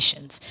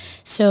generations.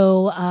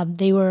 So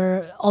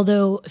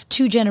although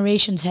 2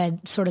 generations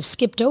had sort of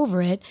skipped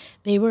over it,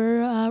 they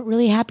were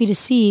really happy to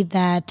see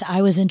that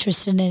I was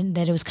interested in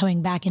that it was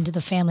coming back into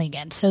the family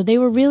again. So they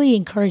were really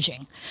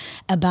encouraging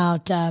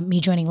about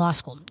me joining law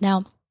school.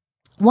 Now,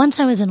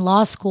 once I was in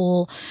law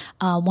school,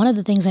 one of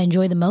the things I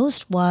enjoyed the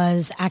most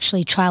was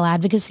actually trial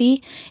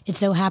advocacy. It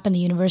so happened the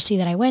university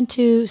that I went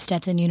to,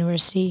 Stetson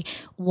University,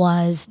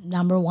 was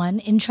number 1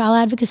 in trial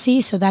advocacy.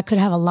 So that could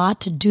have a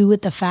lot to do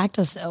with the fact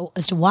as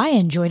to why I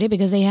enjoyed it,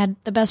 because they had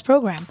the best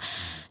program.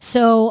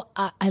 So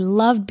I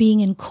loved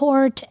being in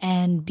court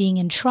and being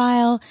in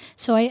trial.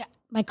 So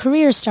my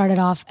career started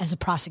off as a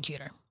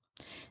prosecutor.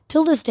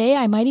 Till this day,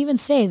 I might even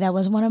say that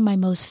was one of my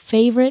most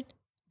favorite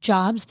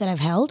jobs that I've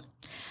held.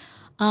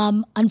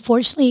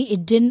 Unfortunately,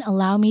 it didn't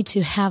allow me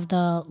to have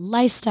the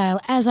lifestyle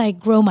as I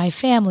grow my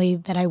family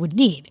that I would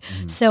need.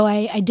 Mm-hmm. So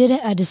I did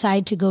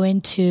decide to go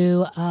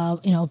into,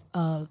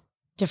 a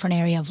different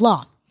area of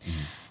law.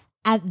 Mm-hmm.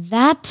 At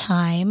that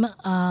time,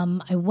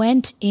 I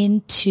went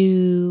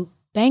into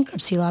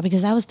bankruptcy law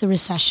because that was the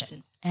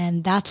recession.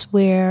 And that's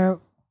where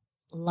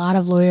a lot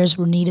of lawyers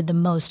were needed the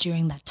most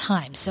during that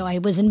time. So I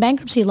was in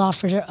bankruptcy law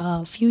for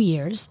a few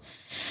years,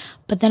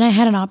 but then I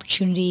had an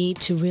opportunity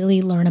to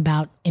really learn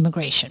about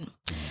immigration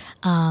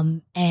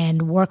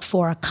and work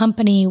for a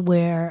company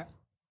where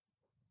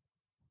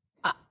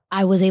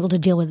I was able to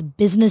deal with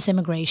business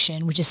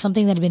immigration, which is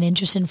something that I've been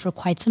interested in for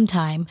quite some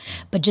time,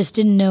 but just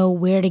didn't know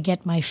where to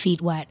get my feet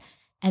wet.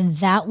 And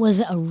that was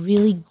a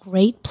really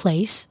great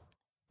place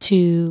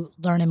to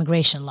learn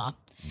immigration law.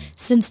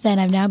 Since then,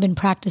 I've now been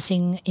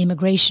practicing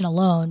immigration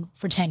alone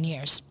for 10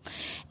 years.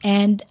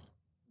 And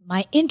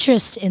my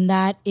interest in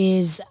that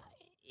is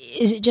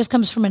it just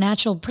comes from a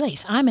natural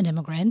place. I'm an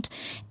immigrant,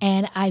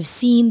 and I've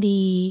seen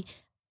the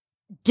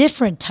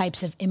different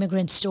types of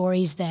immigrant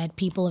stories that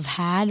people have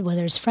had,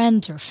 whether it's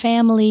friends or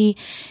family.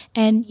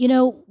 And, you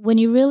know, when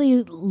you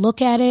really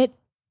look at it,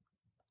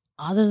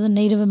 other than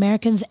Native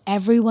Americans,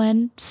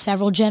 everyone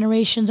several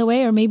generations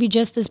away, or maybe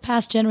just this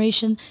past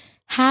generation,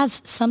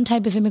 has some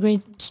type of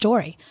immigrant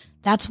story.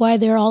 That's why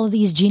there are all of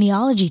these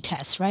genealogy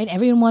tests, right?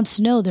 Everyone wants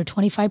to know they're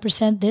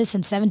 25% this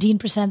and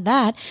 17%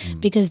 that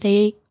because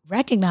they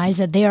recognize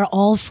that they are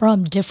all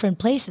from different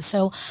places.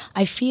 So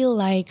I feel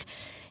like,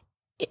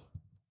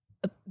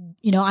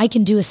 you know, I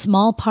can do a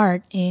small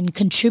part in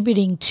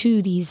contributing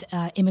to these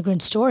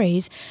immigrant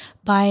stories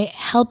by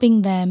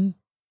helping them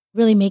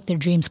really make their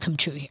dreams come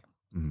true here.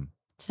 Mm-hmm.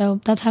 So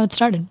that's how it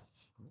started.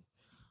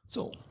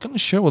 So kind of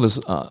share with us,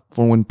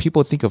 for when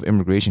people think of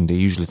immigration, they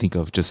usually think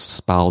of just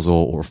spousal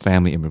or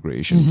family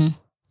immigration. Mm-hmm.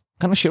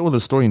 Kind of share with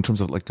us a story in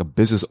terms of like a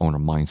business owner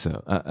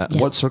mindset.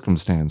 What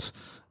circumstance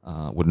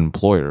would an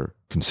employer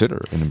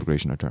consider an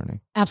immigration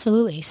attorney?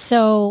 Absolutely.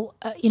 So,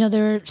 you know,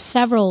 there are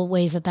several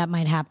ways that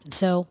might happen.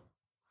 So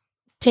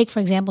take,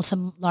 for example,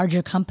 some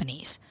larger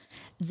companies.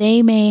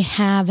 They may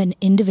have an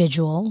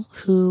individual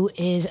who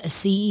is a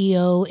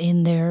CEO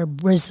in their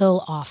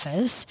Brazil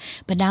office,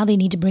 but now they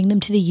need to bring them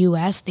to the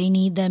U.S. They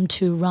need them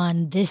to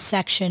run this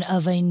section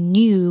of a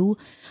new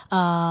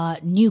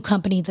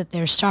company that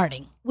they're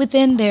starting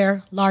within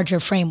their larger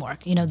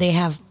framework. You know, they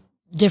have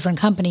different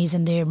companies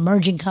and they're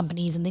merging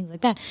companies and things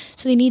like that.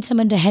 So they need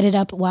someone to head it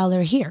up while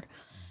they're here.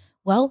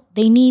 Well,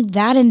 they need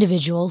that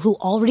individual who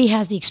already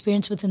has the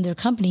experience within their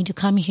company to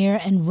come here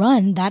and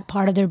run that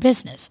part of their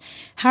business.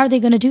 How are they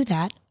going to do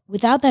that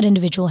without that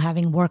individual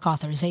having work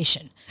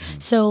authorization?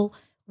 So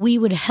we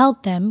would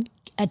help them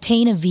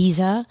attain a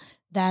visa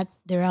that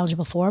they're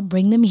eligible for,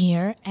 bring them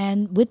here,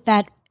 and with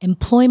that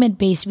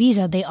employment-based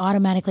visa, they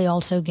automatically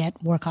also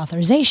get work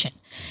authorization.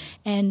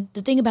 And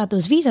the thing about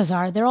those visas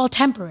are they're all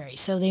temporary.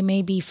 So they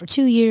may be for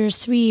 2 years,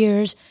 3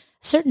 years,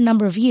 certain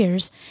number of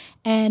years.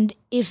 And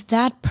if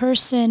that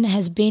person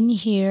has been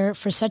here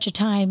for such a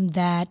time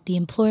that the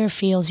employer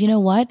feels, you know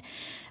what,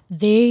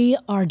 they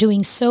are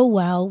doing so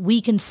well,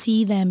 we can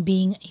see them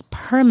being a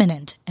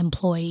permanent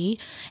employee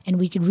and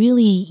we could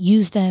really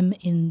use them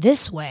in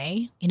this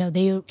way. You know,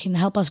 they can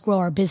help us grow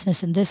our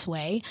business in this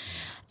way.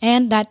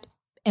 And that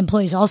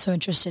employee is also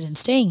interested in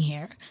staying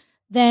here.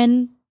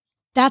 Then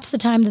that's the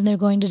time that they're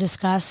going to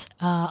discuss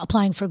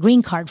applying for a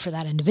green card for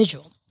that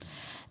individual.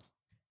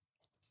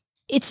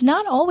 It's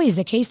not always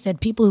the case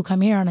that people who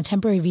come here on a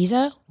temporary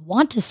visa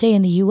want to stay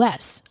in the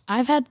U.S.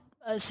 I've had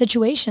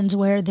situations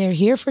where they're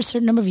here for a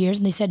certain number of years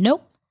and they said,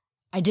 nope,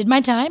 I did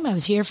my time. I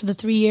was here for the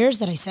 3 years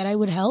that I said I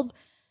would help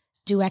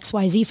do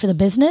XYZ for the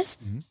business.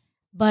 Mm-hmm.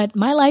 But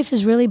my life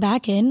is really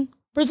back in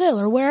Brazil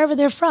or wherever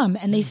they're from.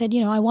 And they said,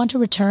 you know, I want to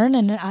return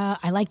and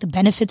I like the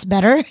benefits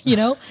better. You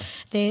know,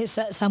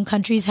 some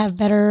countries have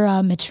better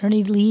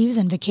maternity leaves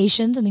and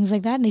vacations and things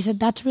like that. And they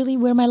said, that's really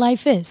where my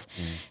life is.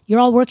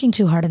 You're all working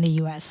too hard in the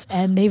U.S.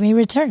 and they may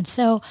return.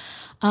 So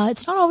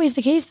it's not always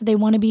the case that they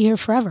want to be here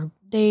forever.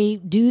 They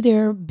do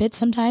their bit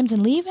sometimes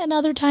and leave, and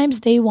other times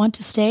they want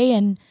to stay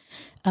and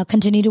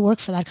continue to work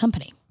for that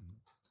company.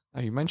 Now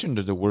you mentioned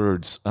the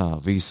words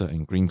visa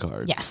and green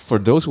card. Yes. For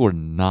those who are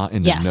not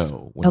in the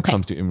know when it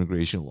comes to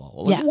immigration law,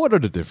 what are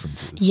the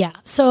differences? Yeah.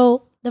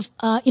 So,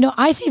 you know,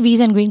 I say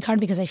visa and green card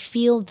because I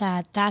feel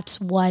that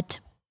that's what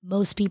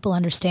most people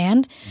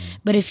understand.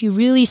 But if you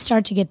really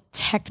start to get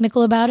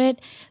technical about it,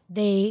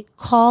 they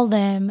call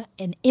them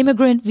an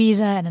immigrant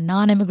visa and a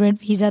non-immigrant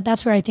visa.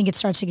 That's where I think it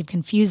starts to get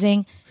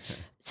confusing.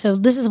 So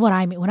this is what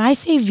I mean. When I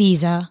say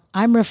visa,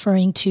 I'm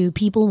referring to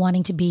people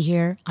wanting to be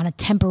here on a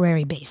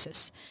temporary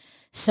basis.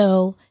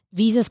 So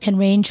visas can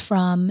range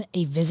from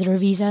a visitor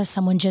visa,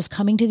 someone just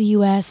coming to the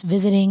U.S.,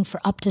 visiting for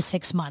up to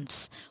 6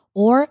 months.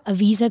 Or a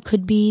visa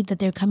could be that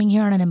they're coming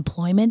here on an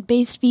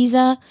employment-based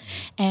visa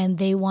and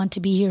they want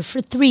to be here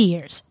for 3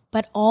 years.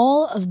 But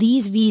all of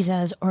these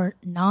visas or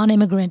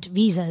non-immigrant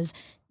visas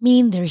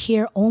mean they're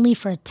here only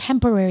for a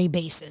temporary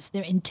basis.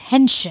 Their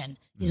intention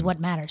is what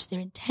matters. Their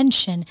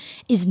intention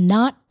is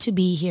not to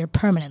be here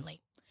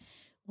permanently.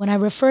 When I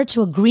refer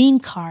to a green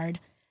card,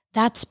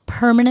 that's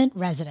permanent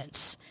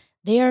residence.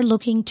 They are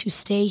looking to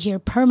stay here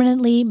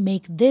permanently,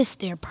 make this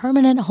their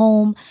permanent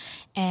home,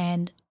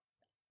 and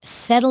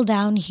settle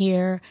down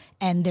here,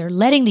 and they're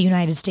letting the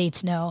United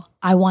States know,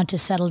 I want to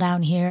settle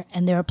down here,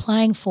 and they're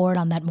applying for it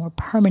on that more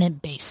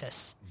permanent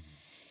basis.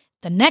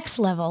 The next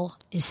level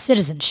is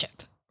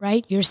citizenship,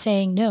 right? You're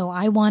saying, no,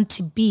 I want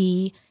to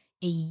be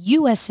a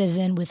U.S.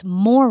 citizen with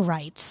more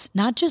rights,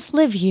 not just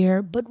live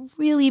here, but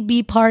really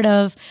be part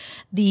of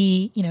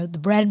the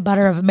bread and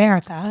butter of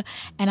America.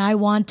 And I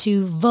want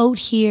to vote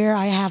here.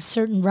 I have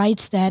certain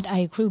rights that I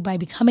accrue by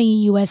becoming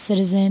a U.S.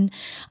 citizen.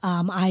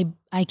 I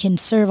can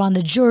serve on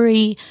the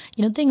jury,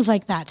 things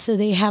like that. So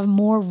they have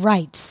more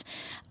rights.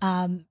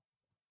 And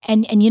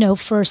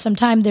for some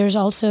time, there's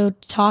also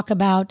talk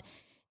about,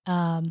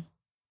 how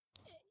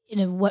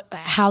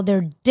there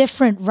are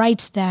different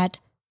rights that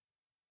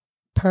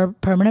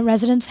permanent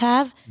residents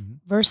have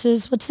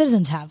versus what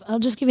citizens have. I'll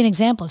just give you an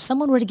example. If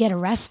someone were to get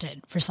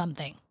arrested for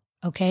something,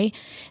 okay?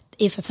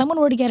 If someone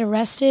were to get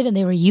arrested and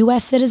they were a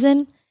U.S.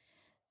 citizen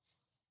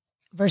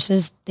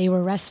versus they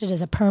were arrested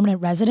as a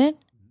permanent resident,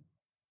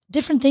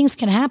 different things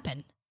can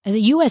happen. As a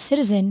U.S.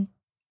 citizen,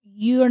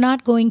 you are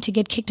not going to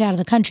get kicked out of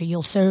the country.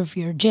 You'll serve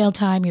your jail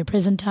time, your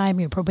prison time,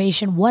 your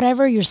probation,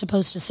 whatever you're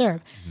supposed to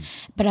serve.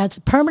 But as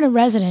a permanent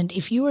resident,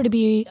 if you were to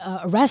be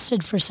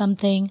arrested for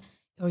something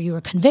or you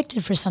were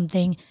convicted for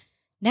something,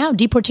 now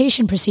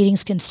deportation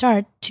proceedings can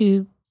start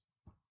to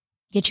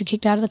get you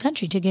kicked out of the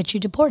country, to get you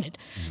deported.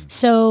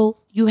 So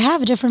you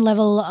have a different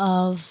level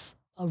of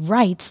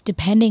rights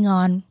depending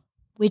on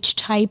which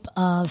type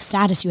of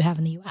status you have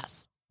in the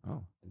U.S.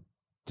 Oh,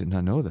 did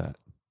not know that.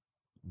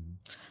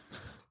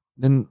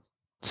 Then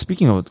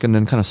speaking of, and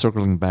then kind of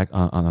circling back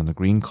on the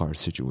green card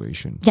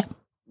situation. Yeah.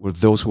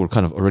 With those who are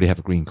kind of already have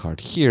a green card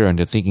here and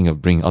they're thinking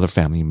of bringing other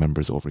family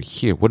members over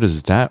here, what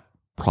is that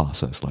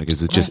process like?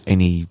 Is it just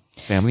any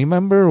family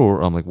member,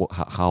 or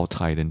how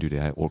tied in do they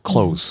have, or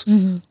close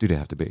do they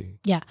have to be?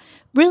 Yeah,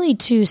 really,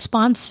 to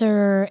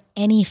sponsor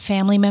any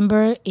family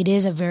member, it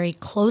is a very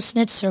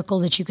close-knit circle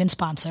that you can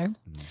sponsor.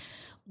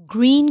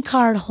 Green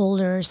card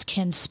holders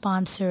can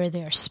sponsor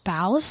their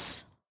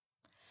spouse.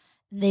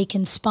 They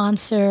can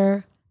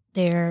sponsor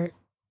their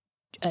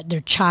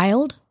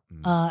child,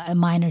 a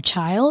minor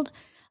child.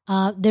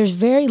 There's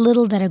very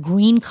little that a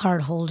green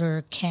card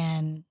holder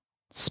can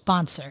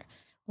sponsor.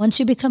 Once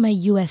you become a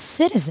U.S.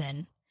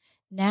 citizen,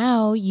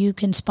 now you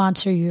can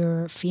sponsor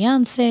your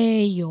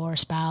fiance, your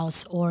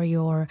spouse, or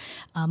your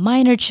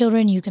minor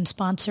children. You can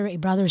sponsor a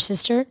brother or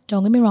sister.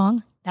 Don't get me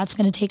wrong. That's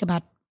going to take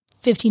about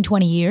 15,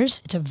 20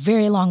 years. It's a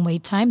very long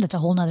wait time. That's a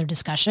whole nother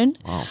discussion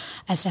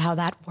as to how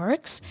that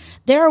works.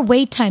 There are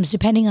wait times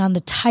depending on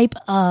the type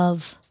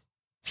of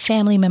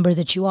family member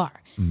that you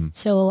are.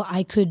 So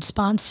I could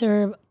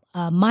sponsor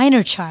a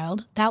minor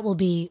child. That will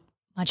be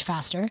much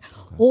faster.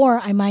 Okay. Or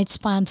I might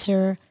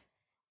sponsor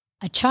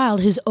a child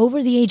who's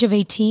over the age of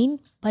 18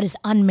 but is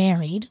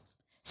unmarried.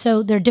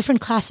 So there are different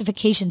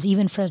classifications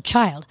even for a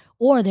child.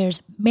 Or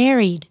there's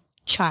married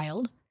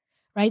child,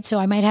 right? So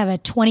I might have a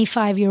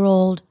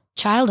 25-year-old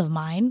child of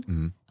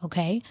mine,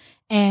 okay,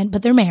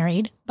 but they're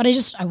married, but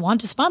I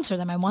want to sponsor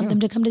them. I want them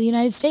to come to the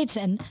United States,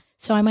 and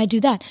so I might do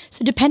that.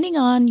 So depending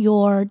on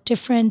your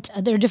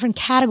there are different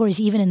categories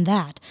even in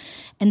that.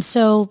 And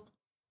so,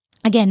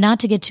 again, not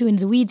to get too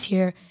into the weeds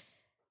here,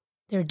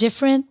 there are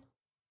different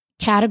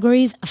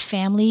categories of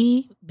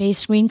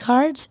family-based green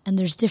cards, and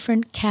there's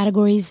different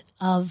categories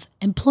of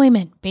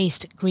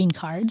employment-based green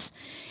cards.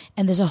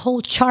 And there's a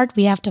whole chart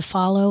we have to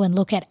follow and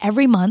look at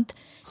every month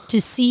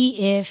to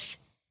see if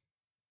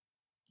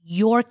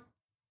your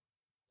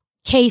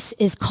case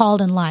is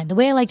called in line. The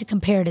way I like to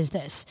compare it is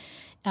this.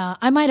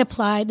 I might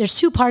apply, there's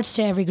two parts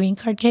to every green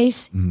card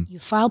case. You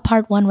file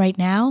part one right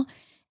now,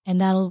 and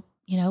that'll,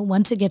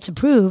 once it gets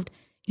approved,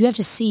 you have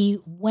to see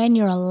when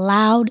you're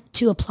allowed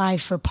to apply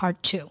for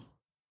part two.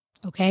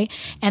 Okay.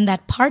 And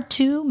that part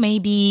two may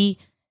be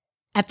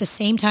at the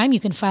same time. You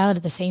can file it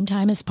at the same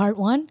time as part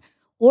one,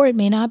 or it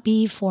may not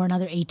be for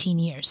another 18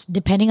 years,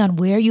 depending on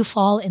where you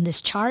fall in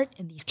this chart,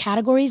 in these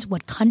categories,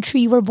 what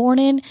country you were born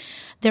in.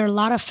 There are a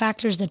lot of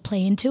factors that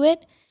play into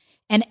it.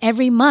 And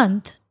every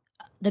month,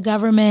 the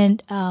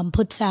government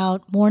puts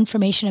out more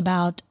information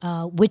about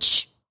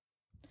which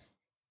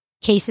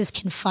cases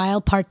can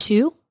file part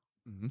two.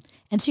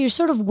 And so you're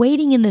sort of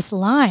waiting in this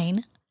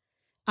line.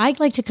 I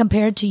like to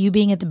compare it to you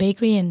being at the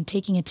bakery and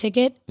taking a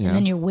ticket, and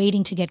then you're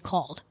waiting to get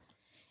called.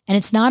 And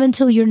it's not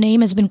until your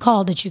name has been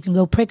called that you can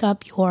go pick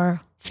up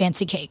your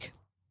fancy cake.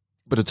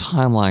 But the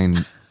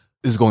timeline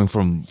is going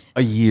from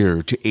a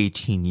year to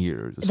 18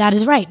 years. That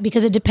is right,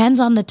 because it depends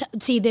on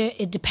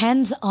it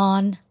depends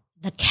on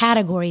the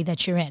category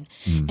that you're in.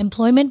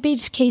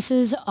 Employment-based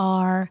cases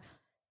are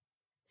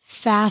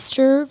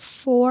faster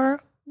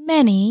for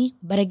many,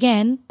 but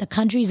again, the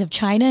countries of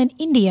China and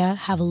India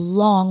have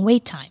long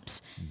wait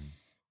times.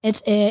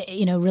 It's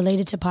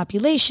related to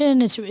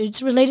population.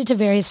 It's related to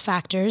various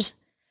factors.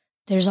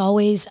 There's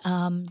always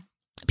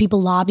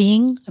people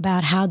lobbying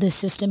about how this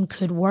system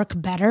could work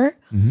better.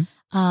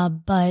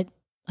 But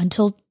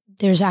until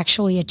there's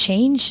actually a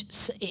change,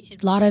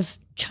 a lot of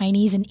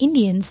Chinese and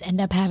Indians end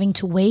up having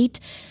to wait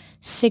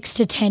 6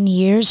 to 10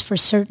 years for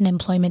certain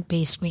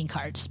employment-based green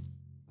cards.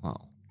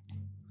 Wow.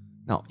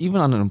 Now,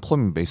 even on an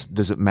employment base,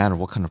 does it matter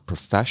what kind of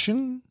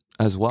profession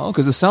as well?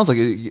 Because it sounds like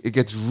it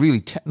gets really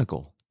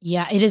technical.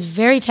 Yeah, it is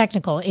very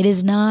technical. It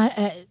is not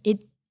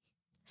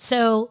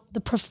so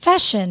the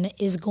profession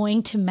is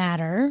going to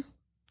matter.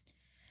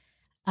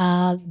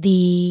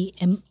 The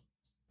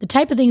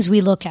type of things we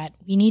look at.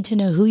 We need to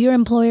know who your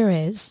employer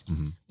is.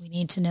 Mm-hmm. We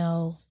need to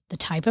know the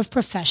type of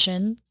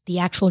profession,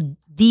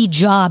 the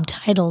job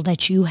title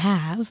that you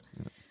have.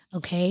 Yeah.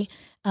 Okay.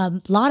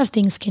 A lot of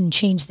things can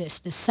change this.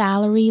 The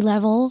salary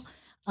level,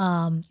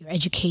 your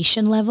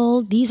education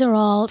level. These are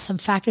all some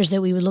factors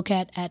that we would look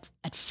at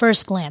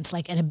first glance,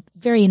 like at a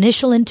very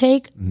initial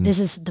intake. Mm-hmm. This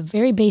is the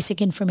very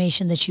basic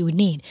information that you would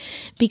need,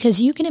 because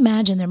you can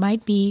imagine there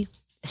might be,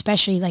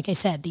 especially like I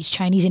said, these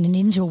Chinese and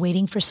Indians who are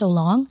waiting for so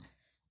long.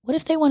 What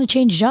if they want to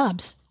change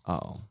jobs?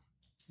 Oh.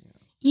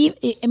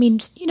 I mean,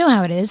 you know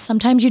how it is.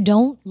 Sometimes you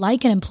don't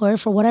like an employer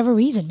for whatever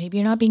reason. Maybe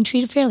you're not being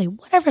treated fairly.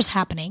 Whatever's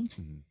happening.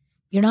 Mm-hmm.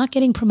 You're not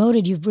getting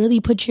promoted. You've really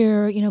put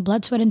your,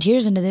 blood, sweat, and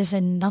tears into this,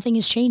 and nothing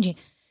is changing.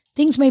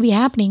 Things may be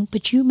happening,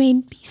 but you may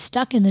be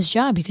stuck in this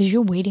job because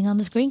you're waiting on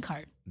this green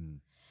card. Mm.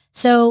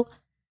 So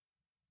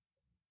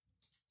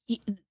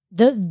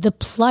the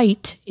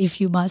plight,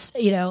 if you must,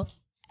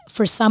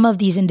 for some of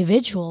these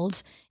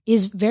individuals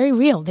is very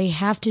real. They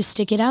have to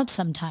stick it out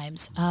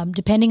sometimes.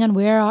 Depending on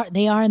where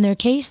they are in their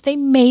case, they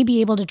may be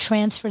able to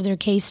transfer their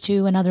case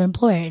to another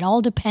employer. It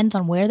all depends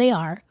on where they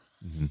are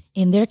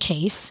in their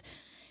case.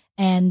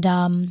 And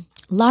a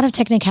lot of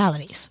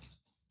technicalities.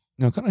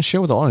 Now, kind of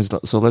share with the audience.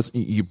 So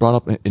you brought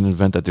up an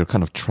event that they're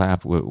kind of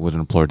trapped with an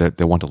employer that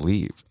they want to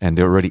leave, and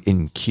they're already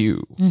in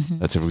queue. Mm-hmm.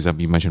 Let's say, for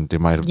example, you mentioned they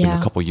might have been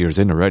a couple of years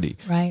in already.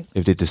 Right.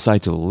 If they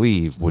decide to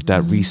leave, would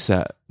that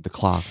reset the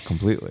clock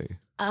completely?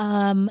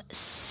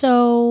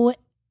 So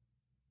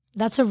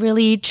that's a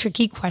really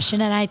tricky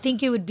question, and I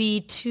think it would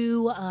be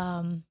too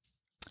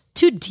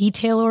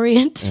detail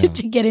oriented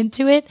to get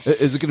into it.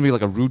 Is it going to be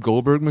like a Rube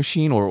Goldberg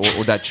machine or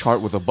that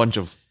chart with a bunch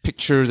of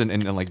pictures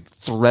and like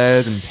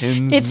threads and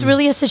pins? It's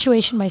really a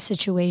situation by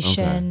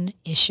situation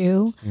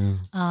issue,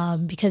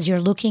 because you're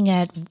looking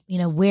at,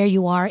 where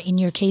you are in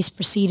your case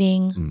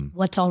proceeding,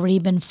 what's already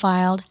been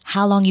filed,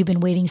 how long you've been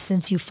waiting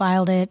since you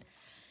filed it.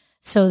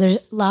 So there's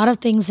a lot of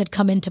things that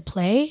come into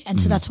play. And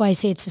so that's why I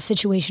say it's a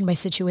situation by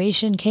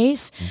situation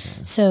case.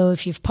 Okay. So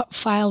if you've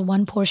filed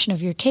one portion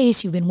of your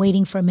case, you've been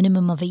waiting for a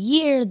minimum of a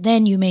year,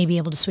 then you may be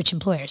able to switch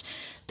employers.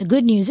 The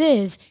good news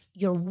is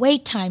your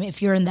wait time,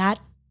 if you're in that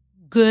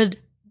good,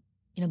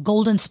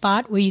 golden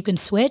spot where you can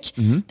switch,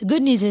 the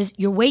good news is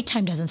your wait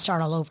time doesn't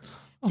start all over.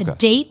 Okay. The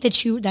date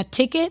that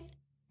ticket,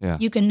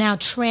 you can now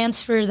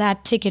transfer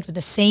that ticket with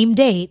the same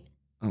date.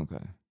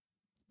 Okay.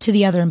 To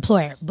the other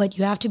employer, but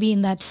you have to be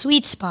in that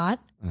sweet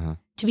spot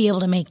to be able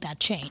to make that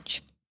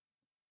change.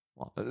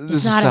 Well,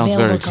 this sounds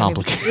very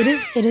complicated.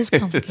 It is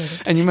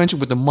complicated. And you mentioned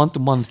with the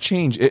month-to-month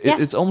change,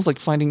 it's almost like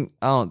finding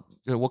out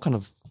what kind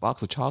of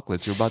box of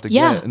chocolates you're about to get.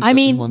 Yeah, I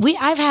mean,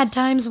 I've had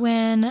times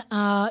when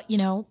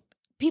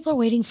people are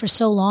waiting for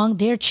so long,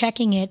 they're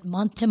checking it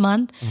month to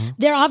month.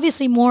 They're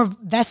obviously more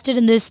vested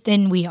in this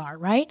than we are,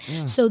 right?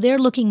 Yeah. So they're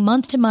looking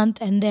month to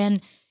month, and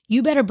then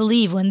you better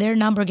believe when their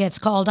number gets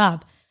called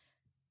up,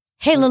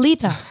 hey,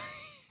 Lalitha,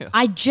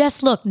 I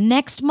just looked.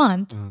 Next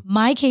month,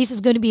 my case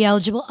is going to be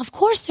eligible. Of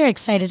course they're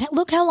excited.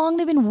 Look how long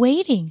they've been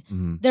waiting.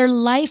 Their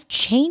life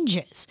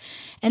changes.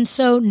 And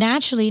so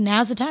naturally,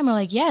 now's the time. We're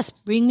like, yes,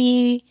 bring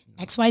me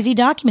XYZ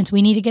documents.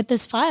 We need to get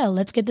this file.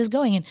 Let's get this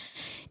going. And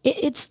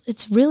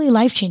it's really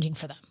life-changing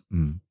for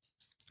them.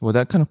 Well,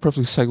 that kind of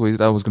perfectly segues.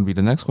 That was going to be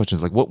the next question.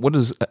 Like, what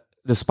is,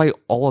 despite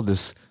all of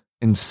this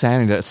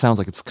insanity that it sounds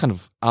like it's kind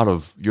of out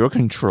of your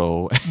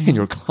control and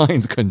your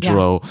client's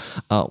control.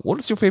 Yeah. What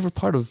is your favorite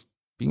part of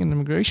being an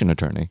immigration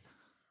attorney?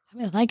 I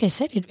mean, like I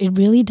said, it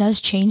really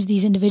does change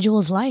these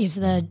individuals' lives.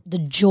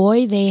 The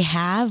joy they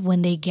have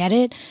when they get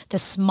it, the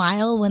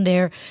smile when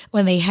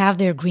they have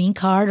their green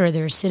card or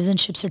their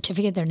citizenship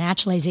certificate, their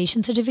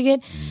naturalization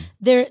certificate,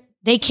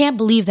 they can't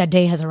believe that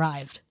day has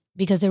arrived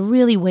because they're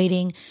really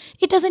waiting.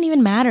 It doesn't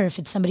even matter if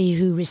it's somebody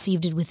who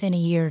received it within a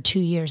year or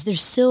 2 years. They're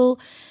still,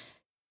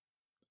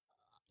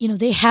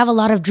 they have a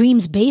lot of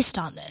dreams based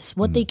on this,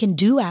 what they can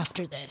do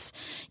after this.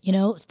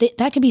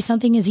 That could be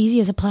something as easy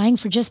as applying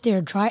for just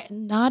their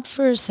not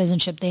for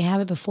citizenship. They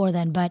have it before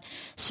then, but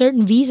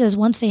certain visas,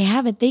 once they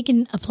have it, they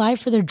can apply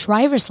for their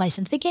driver's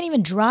license. They can't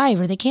even drive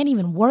or they can't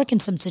even work in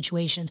some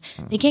situations.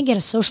 They can't get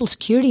a social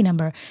security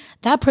number.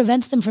 That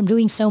prevents them from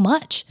doing so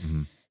much.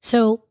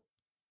 So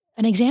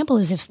an example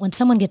is when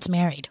someone gets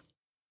married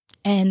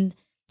and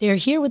they're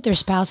here with their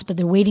spouse, but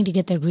they're waiting to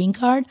get their green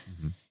card.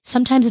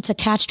 Sometimes it's a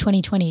catch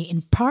 2020.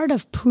 And part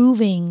of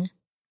proving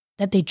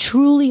that they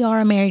truly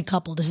are a married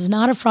couple, this is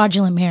not a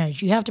fraudulent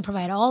marriage. You have to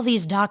provide all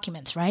these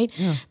documents, right?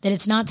 Yeah. That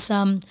it's not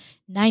some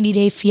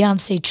 90-day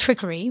fiance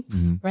trickery,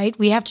 right?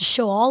 We have to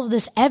show all of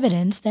this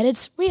evidence that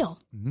it's real.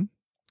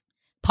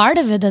 Part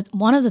of it,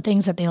 one of the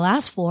things that they'll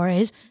ask for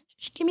is,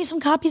 give me some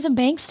copies of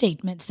bank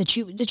statements that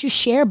you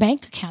share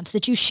bank accounts,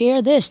 that you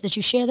share this, that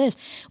you share this.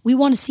 We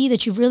want to see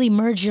that you've really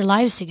merged your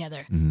lives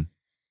together.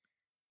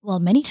 well,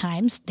 many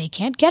times they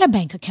can't get a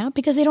bank account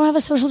because they don't have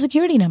a social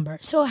security number.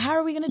 So how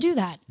are we going to do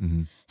that?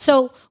 Mm-hmm.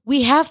 So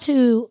we have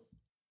to,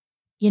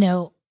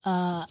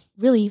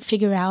 really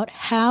figure out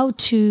how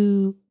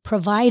to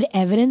provide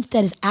evidence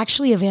that is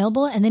actually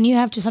available. And then you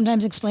have to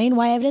sometimes explain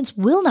why evidence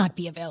will not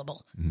be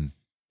available. Mm-hmm.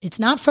 It's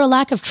not for a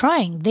lack of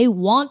trying. They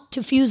want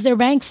to fuse their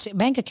bank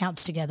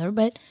accounts together,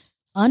 but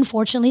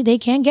unfortunately they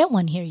can't get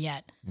one here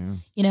yet.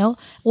 Yeah.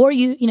 Or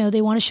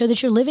they want to show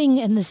that you're living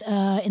in this,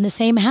 in the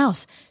same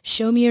house.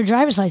 Show me your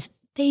driver's license.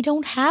 They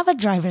don't have a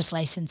driver's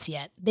license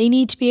yet. They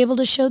need to be able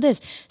to show this.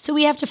 So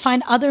we have to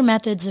find other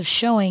methods of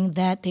showing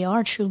that they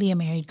are truly a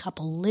married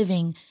couple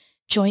living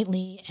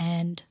jointly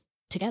and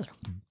together.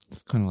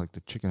 It's kind of like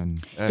the chicken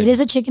and egg. It is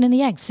a chicken and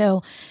the egg.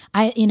 So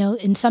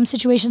in some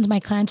situations, my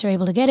clients are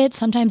able to get it.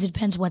 Sometimes it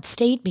depends what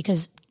state,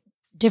 because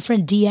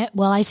different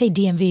I say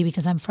DMV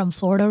because I'm from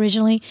Florida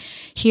originally.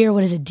 Here,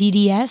 what is it?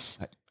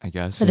 DDS? I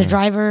guess. For the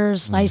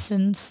driver's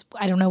license.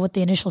 I don't know what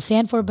the initials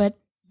stand for, but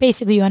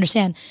basically you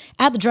understand,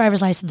 at the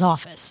driver's license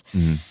office.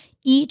 Mm-hmm.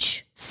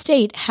 Each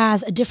state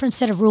has a different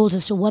set of rules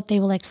as to what they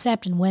will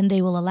accept and when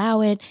they will allow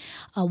it,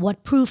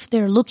 what proof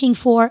they're looking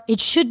for. It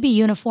should be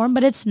uniform,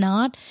 but it's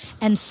not.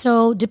 And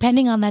so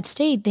depending on that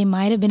state, they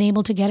might have been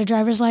able to get a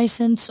driver's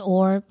license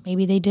or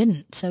maybe they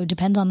didn't. So it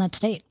depends on that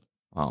state.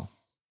 Wow.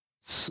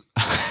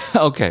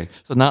 Okay.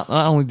 So not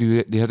only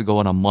do they have to go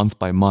on a month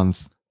by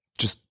month,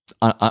 just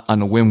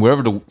on a whim,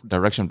 wherever the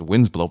direction of the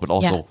winds blow, but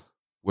also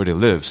where they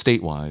live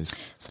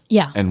state-wise.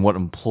 Yeah. And what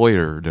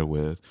employer they're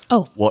with.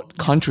 Oh. What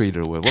country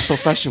they're with. What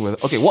profession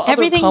with. Okay. What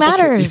everything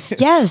matters.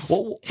 Yes.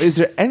 Is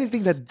there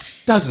anything that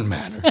doesn't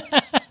matter?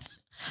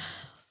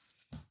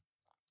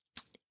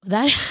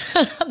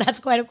 That's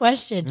quite a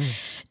question.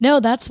 No,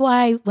 that's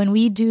why when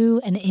we do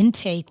an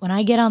intake, when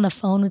I get on the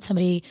phone with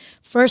somebody,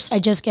 first I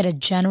just get a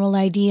general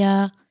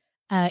idea.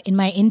 In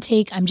my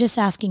intake, I'm just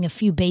asking a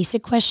few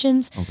basic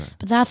questions. Okay.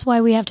 But that's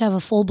why we have to have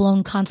a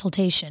full-blown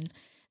consultation.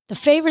 The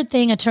favorite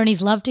thing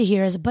attorneys love to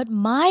hear is, but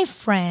my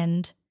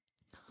friend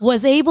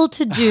was able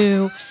to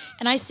do,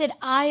 and I said,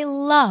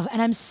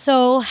 and I'm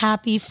so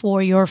happy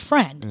for your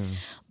friend.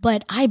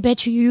 But I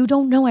bet you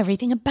don't know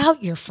everything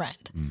about your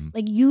friend. Mm-hmm.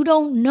 Like you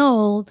don't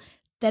know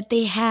that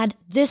they had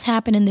this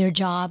happen in their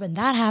job and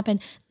that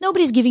happened.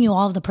 Nobody's giving you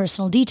all of the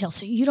personal details,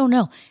 so you don't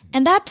know.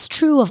 And that's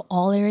true of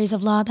all areas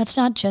of law. That's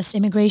not just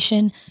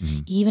immigration,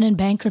 even in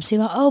bankruptcy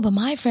law. Oh, but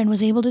my friend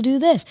was able to do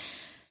this.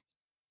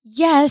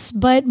 Yes,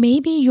 but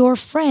maybe your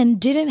friend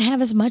didn't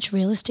have as much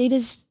real estate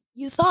as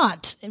you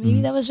thought. And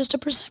maybe that was just a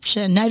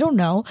perception. I don't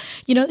know.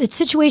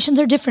 Situations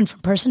are different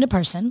from person to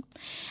person.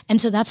 And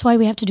so that's why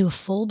we have to do a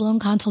full-blown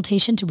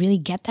consultation to really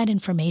get that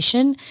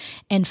information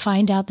and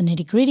find out the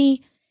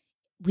nitty-gritty.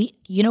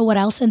 You know what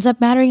else ends up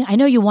mattering? I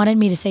know you wanted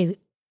me to say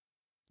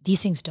these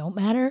things don't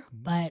matter,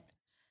 but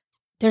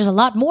there's a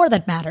lot more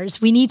that matters.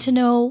 We need to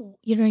know,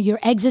 your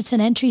exits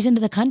and entries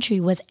into the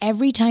country. Was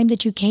every time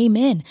that you came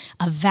in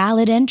a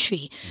valid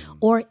entry?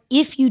 Or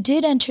if you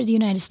did enter the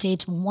United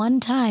States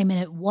one time and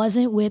it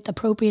wasn't with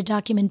appropriate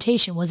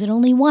documentation, was it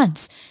only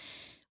once?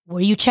 Were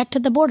you checked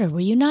at the border?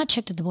 Were you not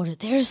checked at the border?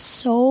 There's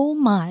so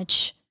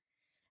much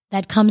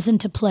that comes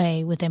into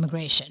play with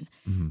immigration.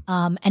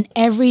 And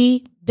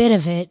every bit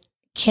of it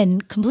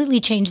can completely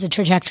change the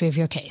trajectory of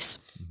your case.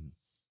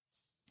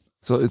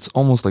 So it's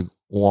almost like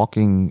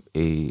walking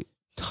a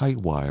tight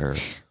wire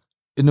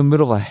in the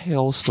middle of a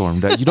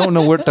hailstorm that you don't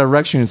know what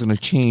direction is going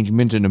to change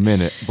minute to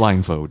minute.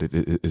 Blindfolded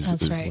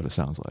is right. What it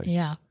sounds like.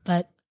 Yeah,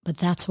 but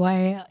that's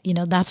why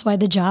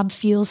the job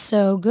feels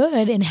so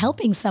good in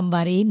helping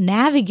somebody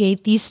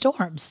navigate these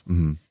storms.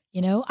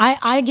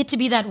 I get to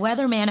be that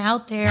weatherman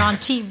out there on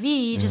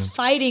TV just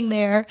fighting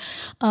there,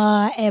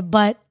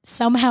 but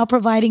somehow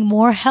providing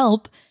more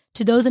help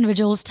to those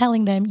individuals,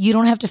 telling them you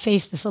don't have to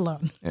face this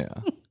alone. Yeah.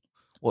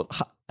 Well,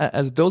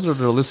 as those that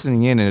are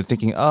listening in and are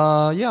thinking,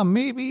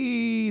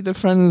 maybe the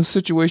friend's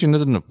situation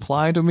doesn't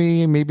apply to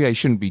me. Maybe I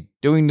shouldn't be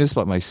doing this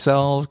by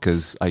myself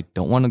because I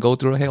don't want to go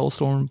through a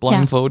hailstorm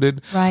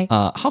blindfolded. Yeah, right.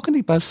 How can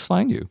they best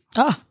find you?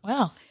 Oh,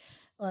 well,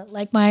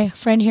 like my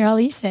friend here,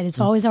 Ali, said, it's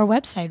always our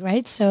website,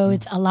 right? So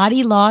it's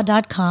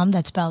alladilaw.com.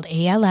 That's spelled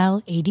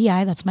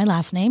ALLADI. That's my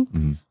last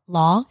name.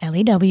 Law,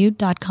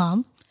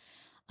 LAW.com.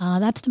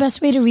 That's the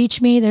best way to reach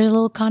me. There's a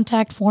little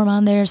contact form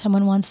on there. If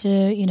someone wants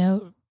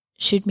to,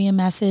 shoot me a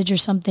message or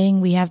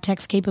something. We have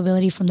text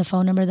capability from the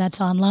phone number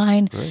that's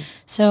online. Great.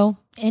 So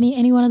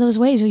any one of those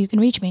ways where you can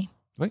reach me.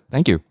 Great.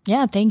 Thank you.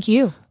 Yeah, thank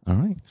you. All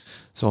right.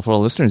 So for our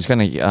listeners,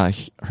 kind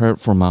of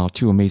heard from our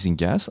two amazing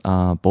guests.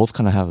 Both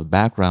kind of have a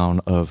background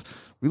of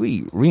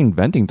really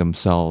reinventing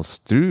themselves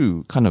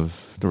through kind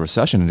of the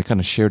recession, and they kind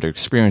of share their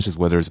experiences,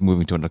 whether it's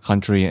moving to another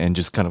country and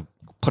just kind of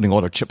putting all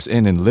their chips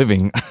in and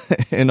living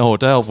in a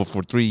hotel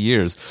for 3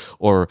 years,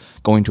 or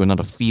going to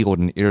another field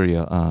and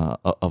area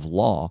of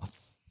law.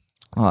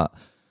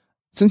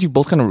 Since you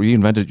both kind of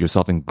reinvented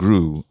yourself and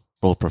grew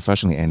both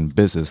professionally and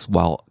business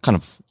while kind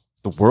of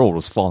the world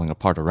was falling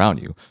apart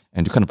around you,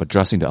 and you're kind of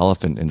addressing the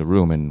elephant in the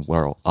room. And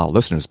where our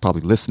listeners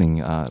probably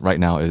listening right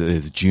now, it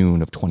is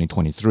June of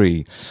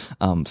 2023.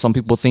 Some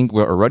people think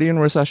we're already in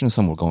a recession.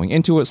 Some are going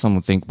into it.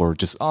 Some think we're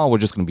just going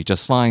to be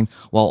just fine.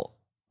 Well,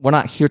 we're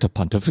not here to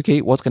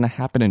pontificate what's going to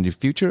happen in the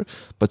future.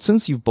 But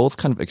since you've both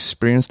kind of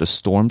experienced the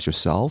storms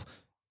yourself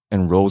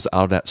and rose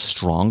out of that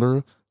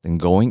stronger than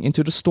going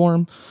into the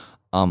storm,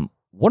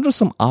 what are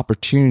some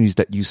opportunities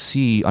that you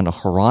see on the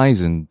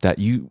horizon that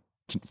you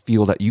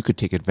feel that you could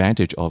take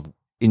advantage of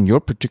in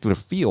your particular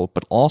field,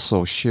 but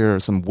also share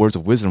some words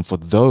of wisdom for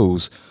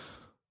those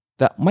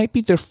that might be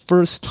their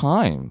first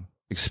time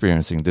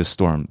experiencing this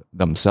storm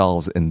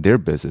themselves in their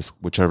business,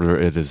 whichever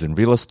it is in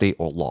real estate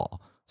or law?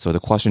 So the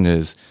question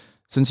is,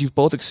 since you've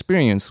both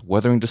experienced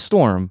weathering the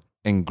storm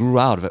and grew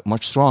out of it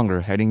much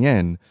stronger heading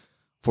in,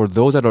 for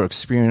those that are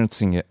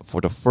experiencing it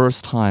for the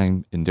first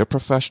time in their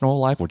professional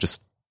life or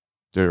just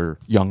their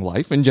young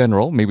life in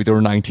general, maybe they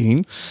were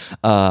 19,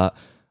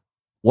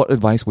 what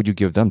advice would you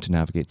give them to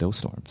navigate those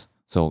storms?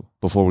 So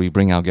before we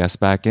bring our guests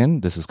back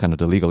in, this is kind of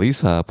the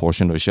legalese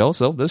portion of the show.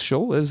 So this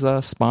show is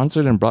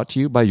sponsored and brought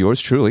to you by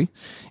yours truly,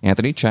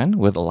 Anthony Chen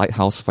with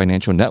Lighthouse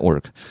Financial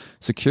Network.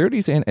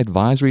 Securities and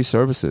advisory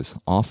services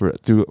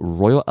offered through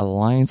Royal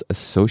Alliance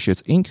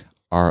Associates, Inc.,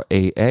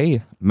 RAA,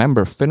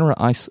 member FINRA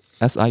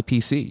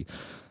SIPC.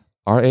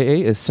 RAA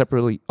is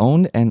separately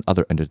owned, and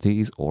other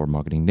entities or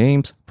marketing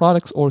names,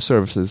 products, or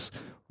services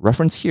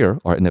referenced here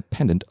are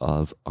independent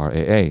of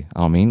RAA.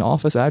 Our main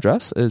office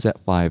address is at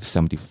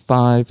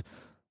 575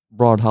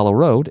 Broad Hollow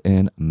Road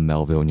in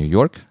Melville, New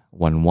York,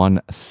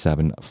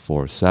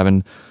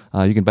 11747.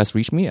 You can best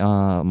reach me.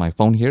 My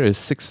phone here is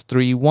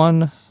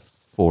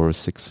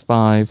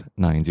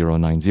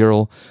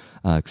 631-465-9090,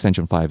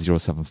 extension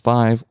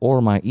 5075,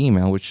 or my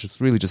email, which is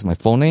really just my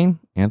full name,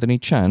 Anthony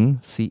Chen,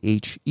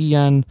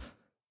 CHEN,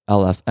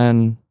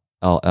 LFN,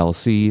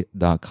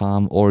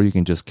 LLC.com, or you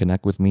can just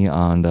connect with me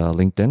on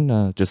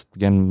LinkedIn. Just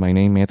again, my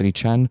name, Anthony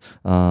Chen.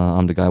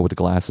 I'm the guy with the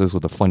glasses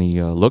with the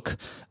funny look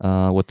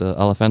with the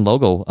LFN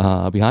logo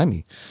behind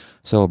me.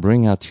 So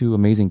bring two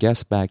amazing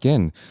guests back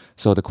in.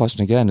 So the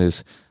question again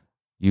is,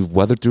 you've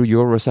weathered through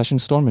your recession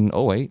storm in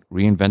 2008,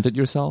 reinvented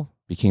yourself,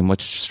 became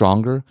much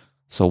stronger.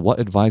 So what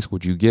advice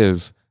would you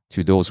give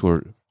to those who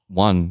are,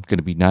 one, going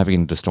to be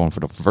navigating the storm for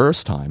the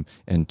first time,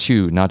 and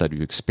two, now that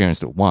you've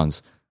experienced it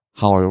once,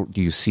 how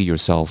do you see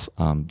yourself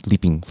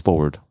leaping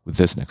forward with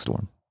this next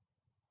storm?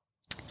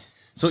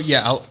 So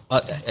yeah,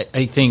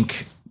 I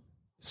think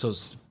so.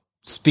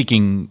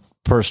 Speaking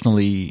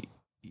personally,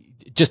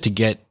 just to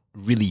get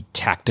really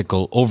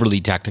tactical,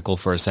 overly tactical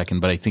for a second,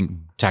 but I think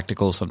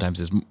tactical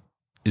sometimes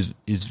is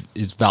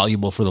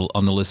valuable for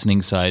on the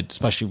listening side,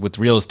 especially with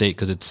real estate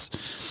because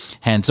it's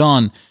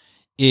hands-on.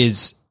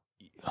 Is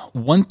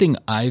one thing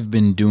I've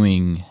been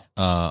doing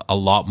a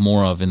lot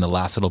more of in the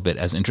last little bit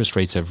as interest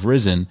rates have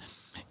risen.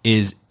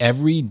 Is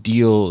every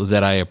deal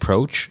that I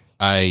approach,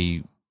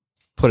 I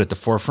put at the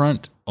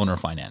forefront owner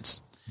finance.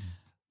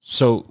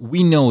 So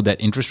we know that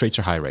interest rates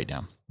are high right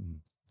now,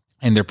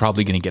 and they're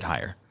probably going to get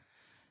higher.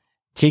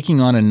 Taking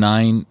on a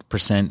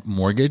 9%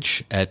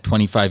 mortgage at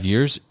 25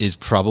 years is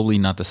probably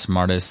not the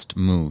smartest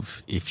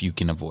move if you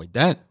can avoid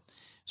that.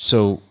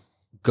 So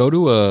go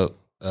to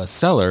a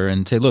seller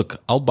and say,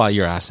 look, I'll buy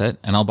your asset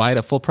and I'll buy it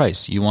at full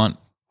price. You want,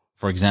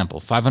 for example,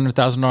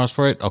 $500,000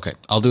 for it? Okay,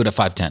 I'll do it at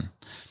 $510,000.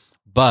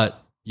 But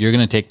you're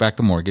going to take back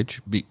the mortgage.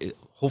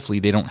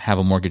 Hopefully they don't have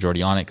a mortgage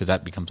already on it because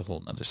that becomes a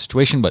whole other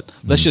situation. But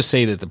let's just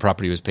say that the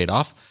property was paid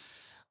off.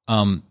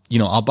 I'll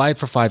buy it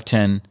for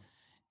 $510,000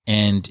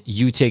 and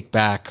you take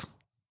back,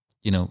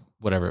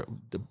 whatever,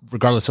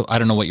 regardless of, I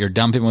don't know what your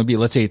down payment would be.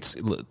 Let's say it's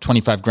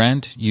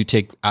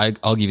 $25,000.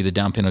 I'll give you the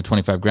down payment of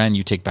 $25,000.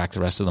 You take back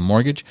the rest of the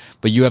mortgage,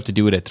 but you have to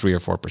do it at 3 or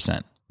 4%.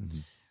 Mm-hmm.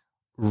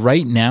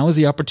 Right now is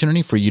the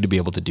opportunity for you to be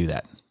able to do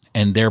that.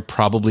 And they're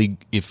probably,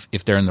 if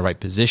they're in the right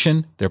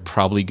position, they're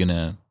probably going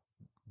to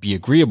be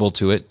agreeable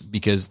to it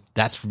because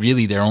that's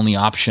really their only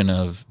option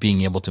of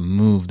being able to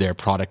move their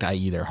product,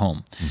 i.e. their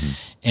home. Mm-hmm.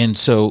 And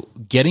so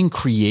getting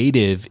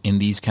creative in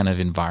these kind of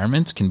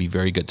environments can be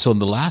very good. So in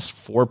the last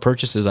 4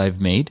 purchases I've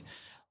made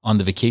on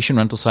the vacation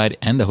rental side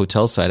and the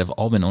hotel side have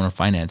all been owner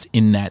finance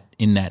in that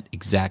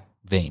exact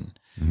vein.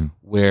 Mm-hmm.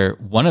 Where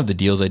one of the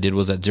deals I did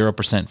was at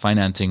 0%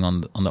 financing on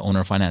the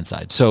owner finance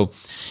side. So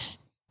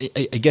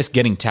I guess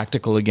getting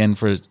tactical again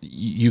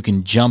you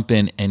can jump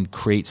in and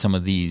create some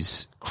of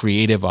these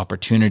creative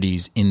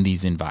opportunities in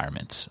these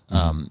environments.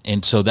 Mm-hmm.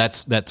 And so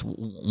that's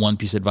one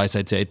piece of advice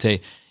I'd say. I'd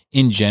say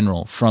in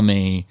general, from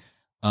a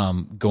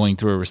going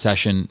through a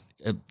recession,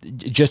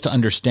 just to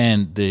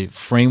understand the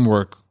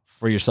framework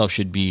for yourself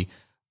should be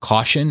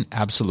caution,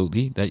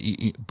 absolutely.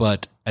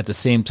 But at the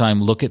same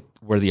time, look at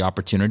where the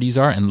opportunities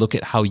are and look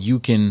at how you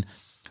can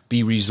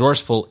be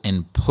resourceful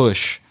and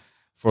push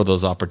for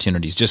those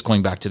opportunities. Just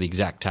going back to the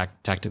exact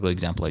tactical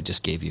example I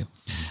just gave you.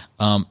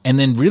 And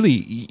then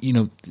really,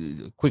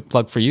 quick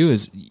plug for you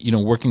is,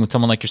 working with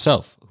someone like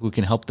yourself who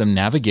can help them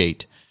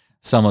navigate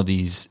some of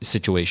these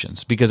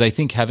situations. Because I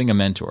think having a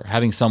mentor,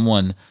 having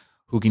someone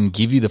who can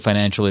give you the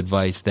financial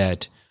advice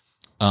that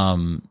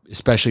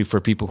especially for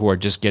people who are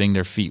just getting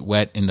their feet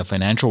wet in the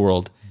financial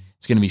world.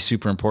 It's going to be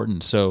super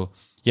important. So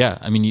yeah,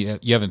 I mean,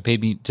 you haven't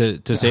paid me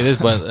to say this,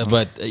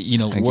 but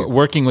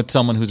working with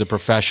someone who's a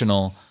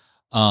professional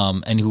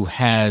and who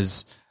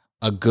has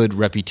a good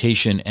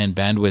reputation and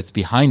bandwidth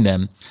behind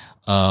them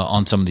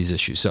on some of these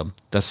issues. So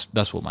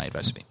that's what my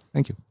advice would be.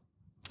 Thank you.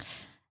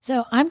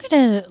 So I'm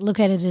going to look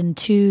at it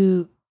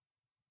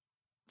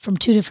from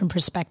two different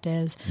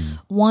perspectives.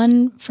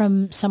 One,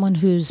 from someone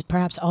who's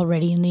perhaps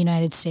already in the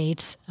United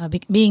States,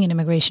 being an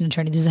immigration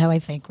attorney, this is how I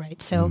think,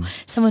 right? So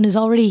someone who's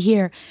already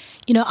here,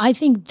 I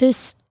think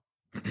this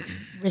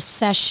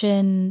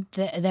recession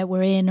that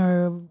we're in,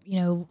 or,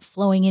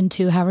 flowing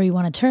into, however you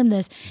want to term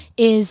this,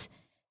 is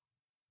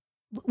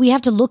we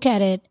have to look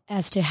at it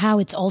as to how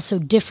it's also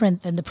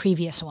different than the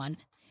previous one.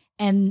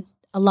 And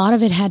a lot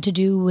of it had to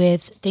do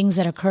with things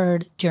that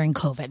occurred during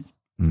COVID.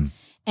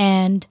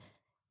 And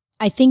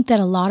I think that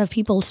a lot of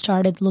people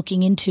started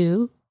looking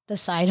into the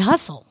side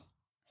hustle.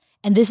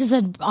 And this is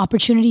an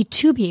opportunity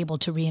to be able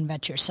to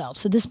reinvent yourself.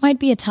 So this might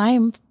be a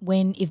time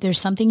when, if there's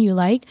something you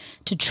like,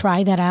 to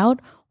try that out.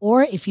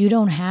 Or if you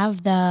don't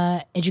have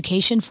the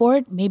education for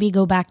it, maybe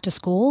go back to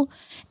school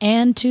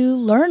and to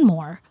learn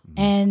more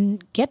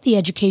and get the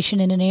education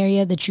in an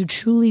area that you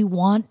truly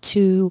want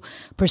to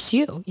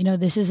pursue.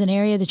 This is an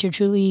area that you're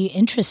truly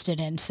interested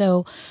in.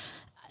 So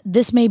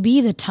this may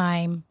be the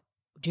time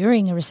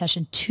during a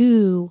recession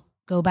to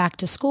go back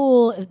to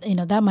school.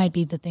 That might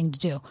be the thing to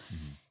do.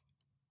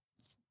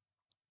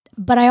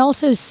 But I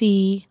also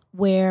see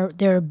where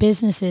there are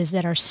businesses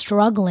that are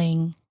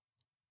struggling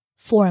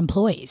for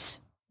employees.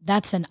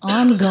 That's an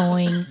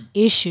ongoing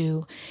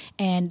issue,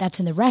 and that's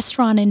in the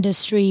restaurant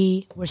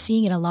industry. We're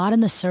seeing it a lot in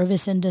the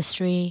service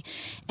industry.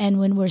 And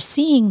when we're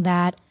seeing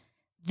that,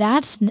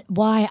 that's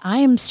why I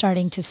am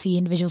starting to see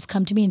individuals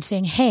come to me and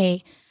saying,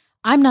 hey,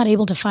 I'm not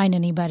able to find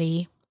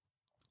anybody.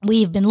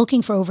 We've been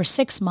looking for over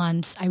 6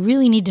 months. I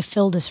really need to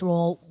fill this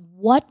role.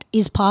 What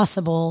is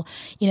possible?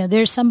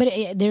 There's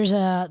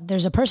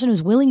a person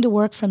who's willing to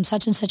work from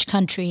such and such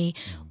country.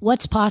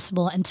 What's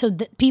possible? And so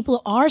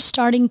people are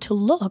starting to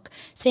look,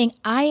 saying,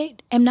 I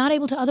am not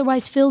able to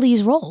otherwise fill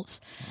these roles.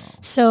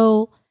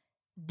 So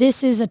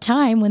this is a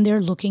time when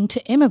they're looking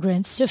to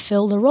immigrants to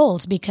fill the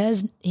roles,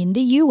 because in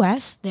the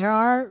U.S. there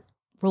are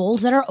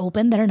roles that are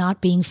open that are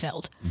not being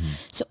filled.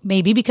 So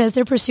maybe because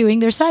they're pursuing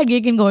their side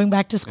gig and going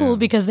back to school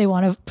because they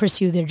want to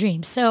pursue their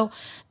dreams. So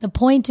the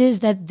point is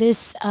that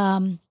this,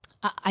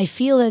 I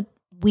feel that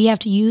we have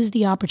to use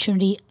the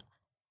opportunity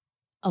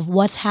of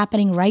what's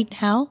happening right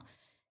now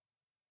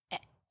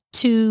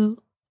to,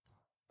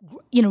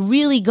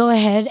 really go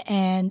ahead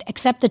and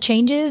accept the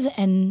changes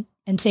and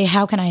say,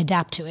 how can I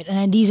adapt to it?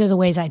 And these are the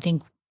ways I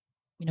think,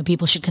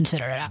 people should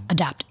consider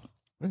adapting.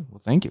 Great.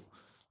 Well, thank you.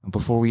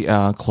 Before we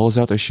close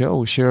out the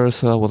show, share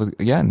us with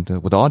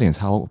the audience,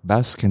 how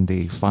best can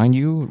they find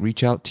you,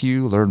 reach out to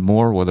you, learn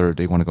more, whether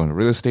they want to go into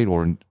real estate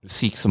or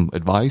seek some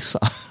advice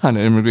on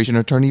an immigration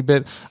attorney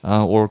bit,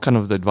 or kind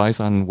of the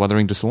advice on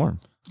weathering the storm.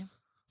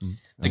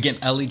 Again,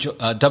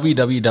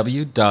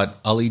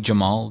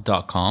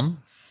 www.alijamal.com,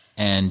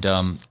 and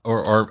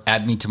or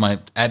add me to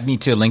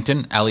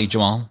LinkedIn. Ali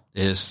Jamal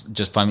is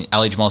just find me.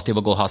 Ali Jamal,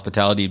 Stablegold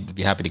Hospitality.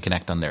 Be happy to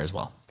connect on there as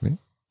well. Great.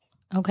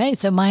 Okay,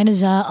 so mine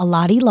is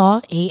Alladi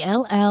Law,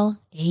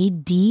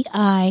 ALLADI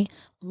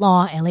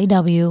Law,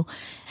 LAW,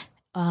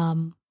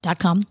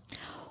 .com,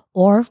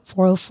 or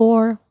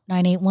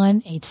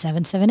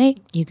 404-981-8778.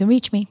 You can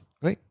reach me.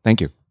 Great. Thank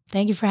you.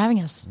 Thank you for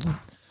having us.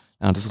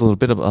 Now, this is a little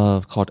bit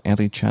of called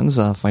Anthony Chen's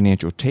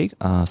financial take.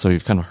 So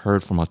you've kind of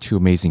heard from our two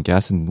amazing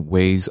guests in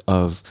ways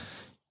of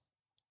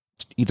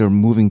either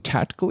moving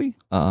tactically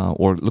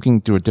or looking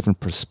through a different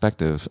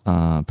perspective,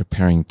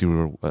 preparing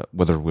through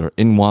whether we're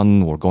in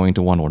one or going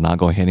to one or not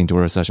going heading to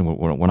a recession.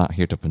 We're not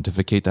here to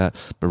pontificate that,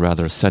 but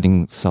rather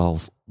setting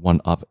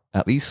one up,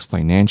 at least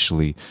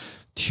financially,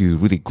 to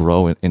really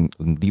grow in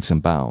leaps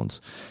and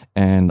bounds.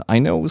 And I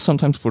know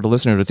sometimes for the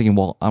listener, they're thinking,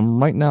 well, I'm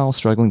right now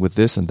struggling with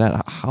this and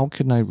that. How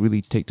can I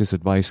really take this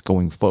advice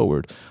going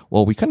forward?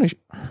 Well, we kind of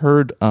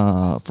heard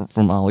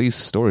from Ali's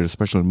story,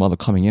 especially mother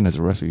coming in as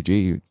a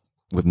refugee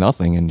with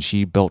nothing, and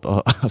she built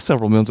a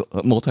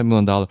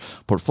multi-million-dollar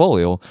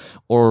portfolio.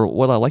 Or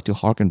what I like to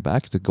harken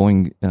back to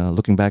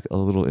looking back a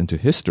little into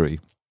history,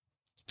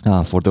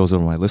 for those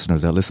of my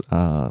listeners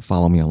that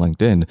follow me on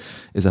LinkedIn,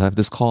 is I have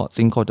this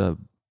thing called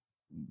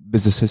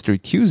Business History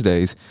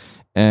Tuesdays.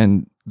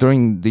 And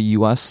during the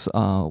U.S.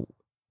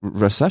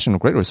 recession, or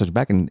Great Recession,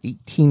 back in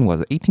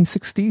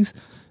 1860s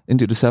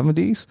into the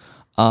 70s,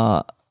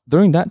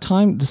 during that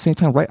time, the same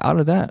time, right out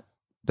of that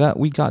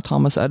we got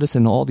Thomas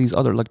Edison and all these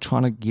other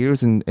electronic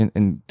gears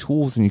and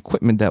tools and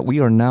equipment that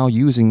we are now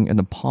using in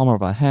the palm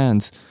of our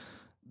hands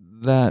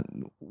that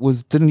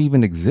didn't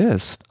even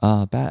exist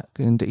back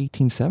in the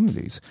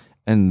 1870s.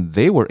 And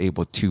they were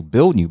able to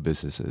build new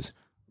businesses,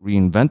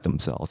 reinvent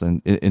themselves,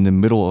 and in the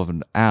middle of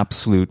an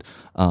absolute,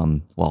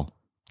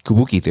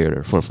 kabuki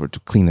theater to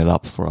clean it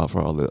up for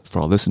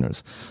our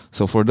listeners.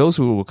 So for those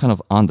who were kind of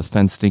on the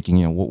fence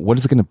thinking, what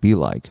is it going to be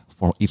like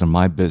for either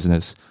my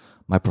business,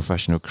 my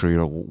professional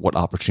career, what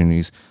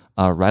opportunities,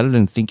 rather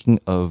than thinking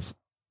of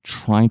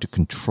trying to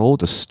control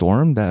the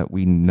storm that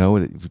we know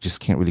that we just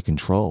can't really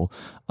control,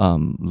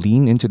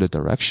 lean into the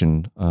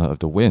direction of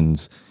the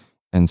winds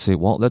and say,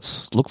 well,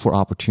 let's look for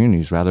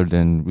opportunities rather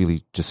than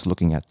really just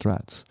looking at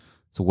threats.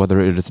 So whether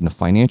it is in the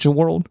financial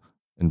world,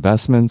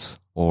 investments,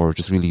 or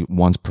just really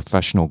one's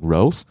professional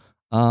growth,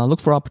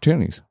 look for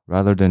opportunities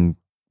rather than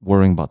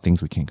worrying about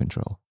things we can't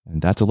control.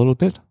 And that's a little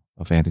bit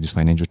of Anthony's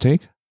Financial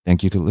Take.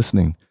 Thank you for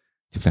listening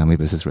to Family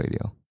Business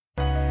Radio.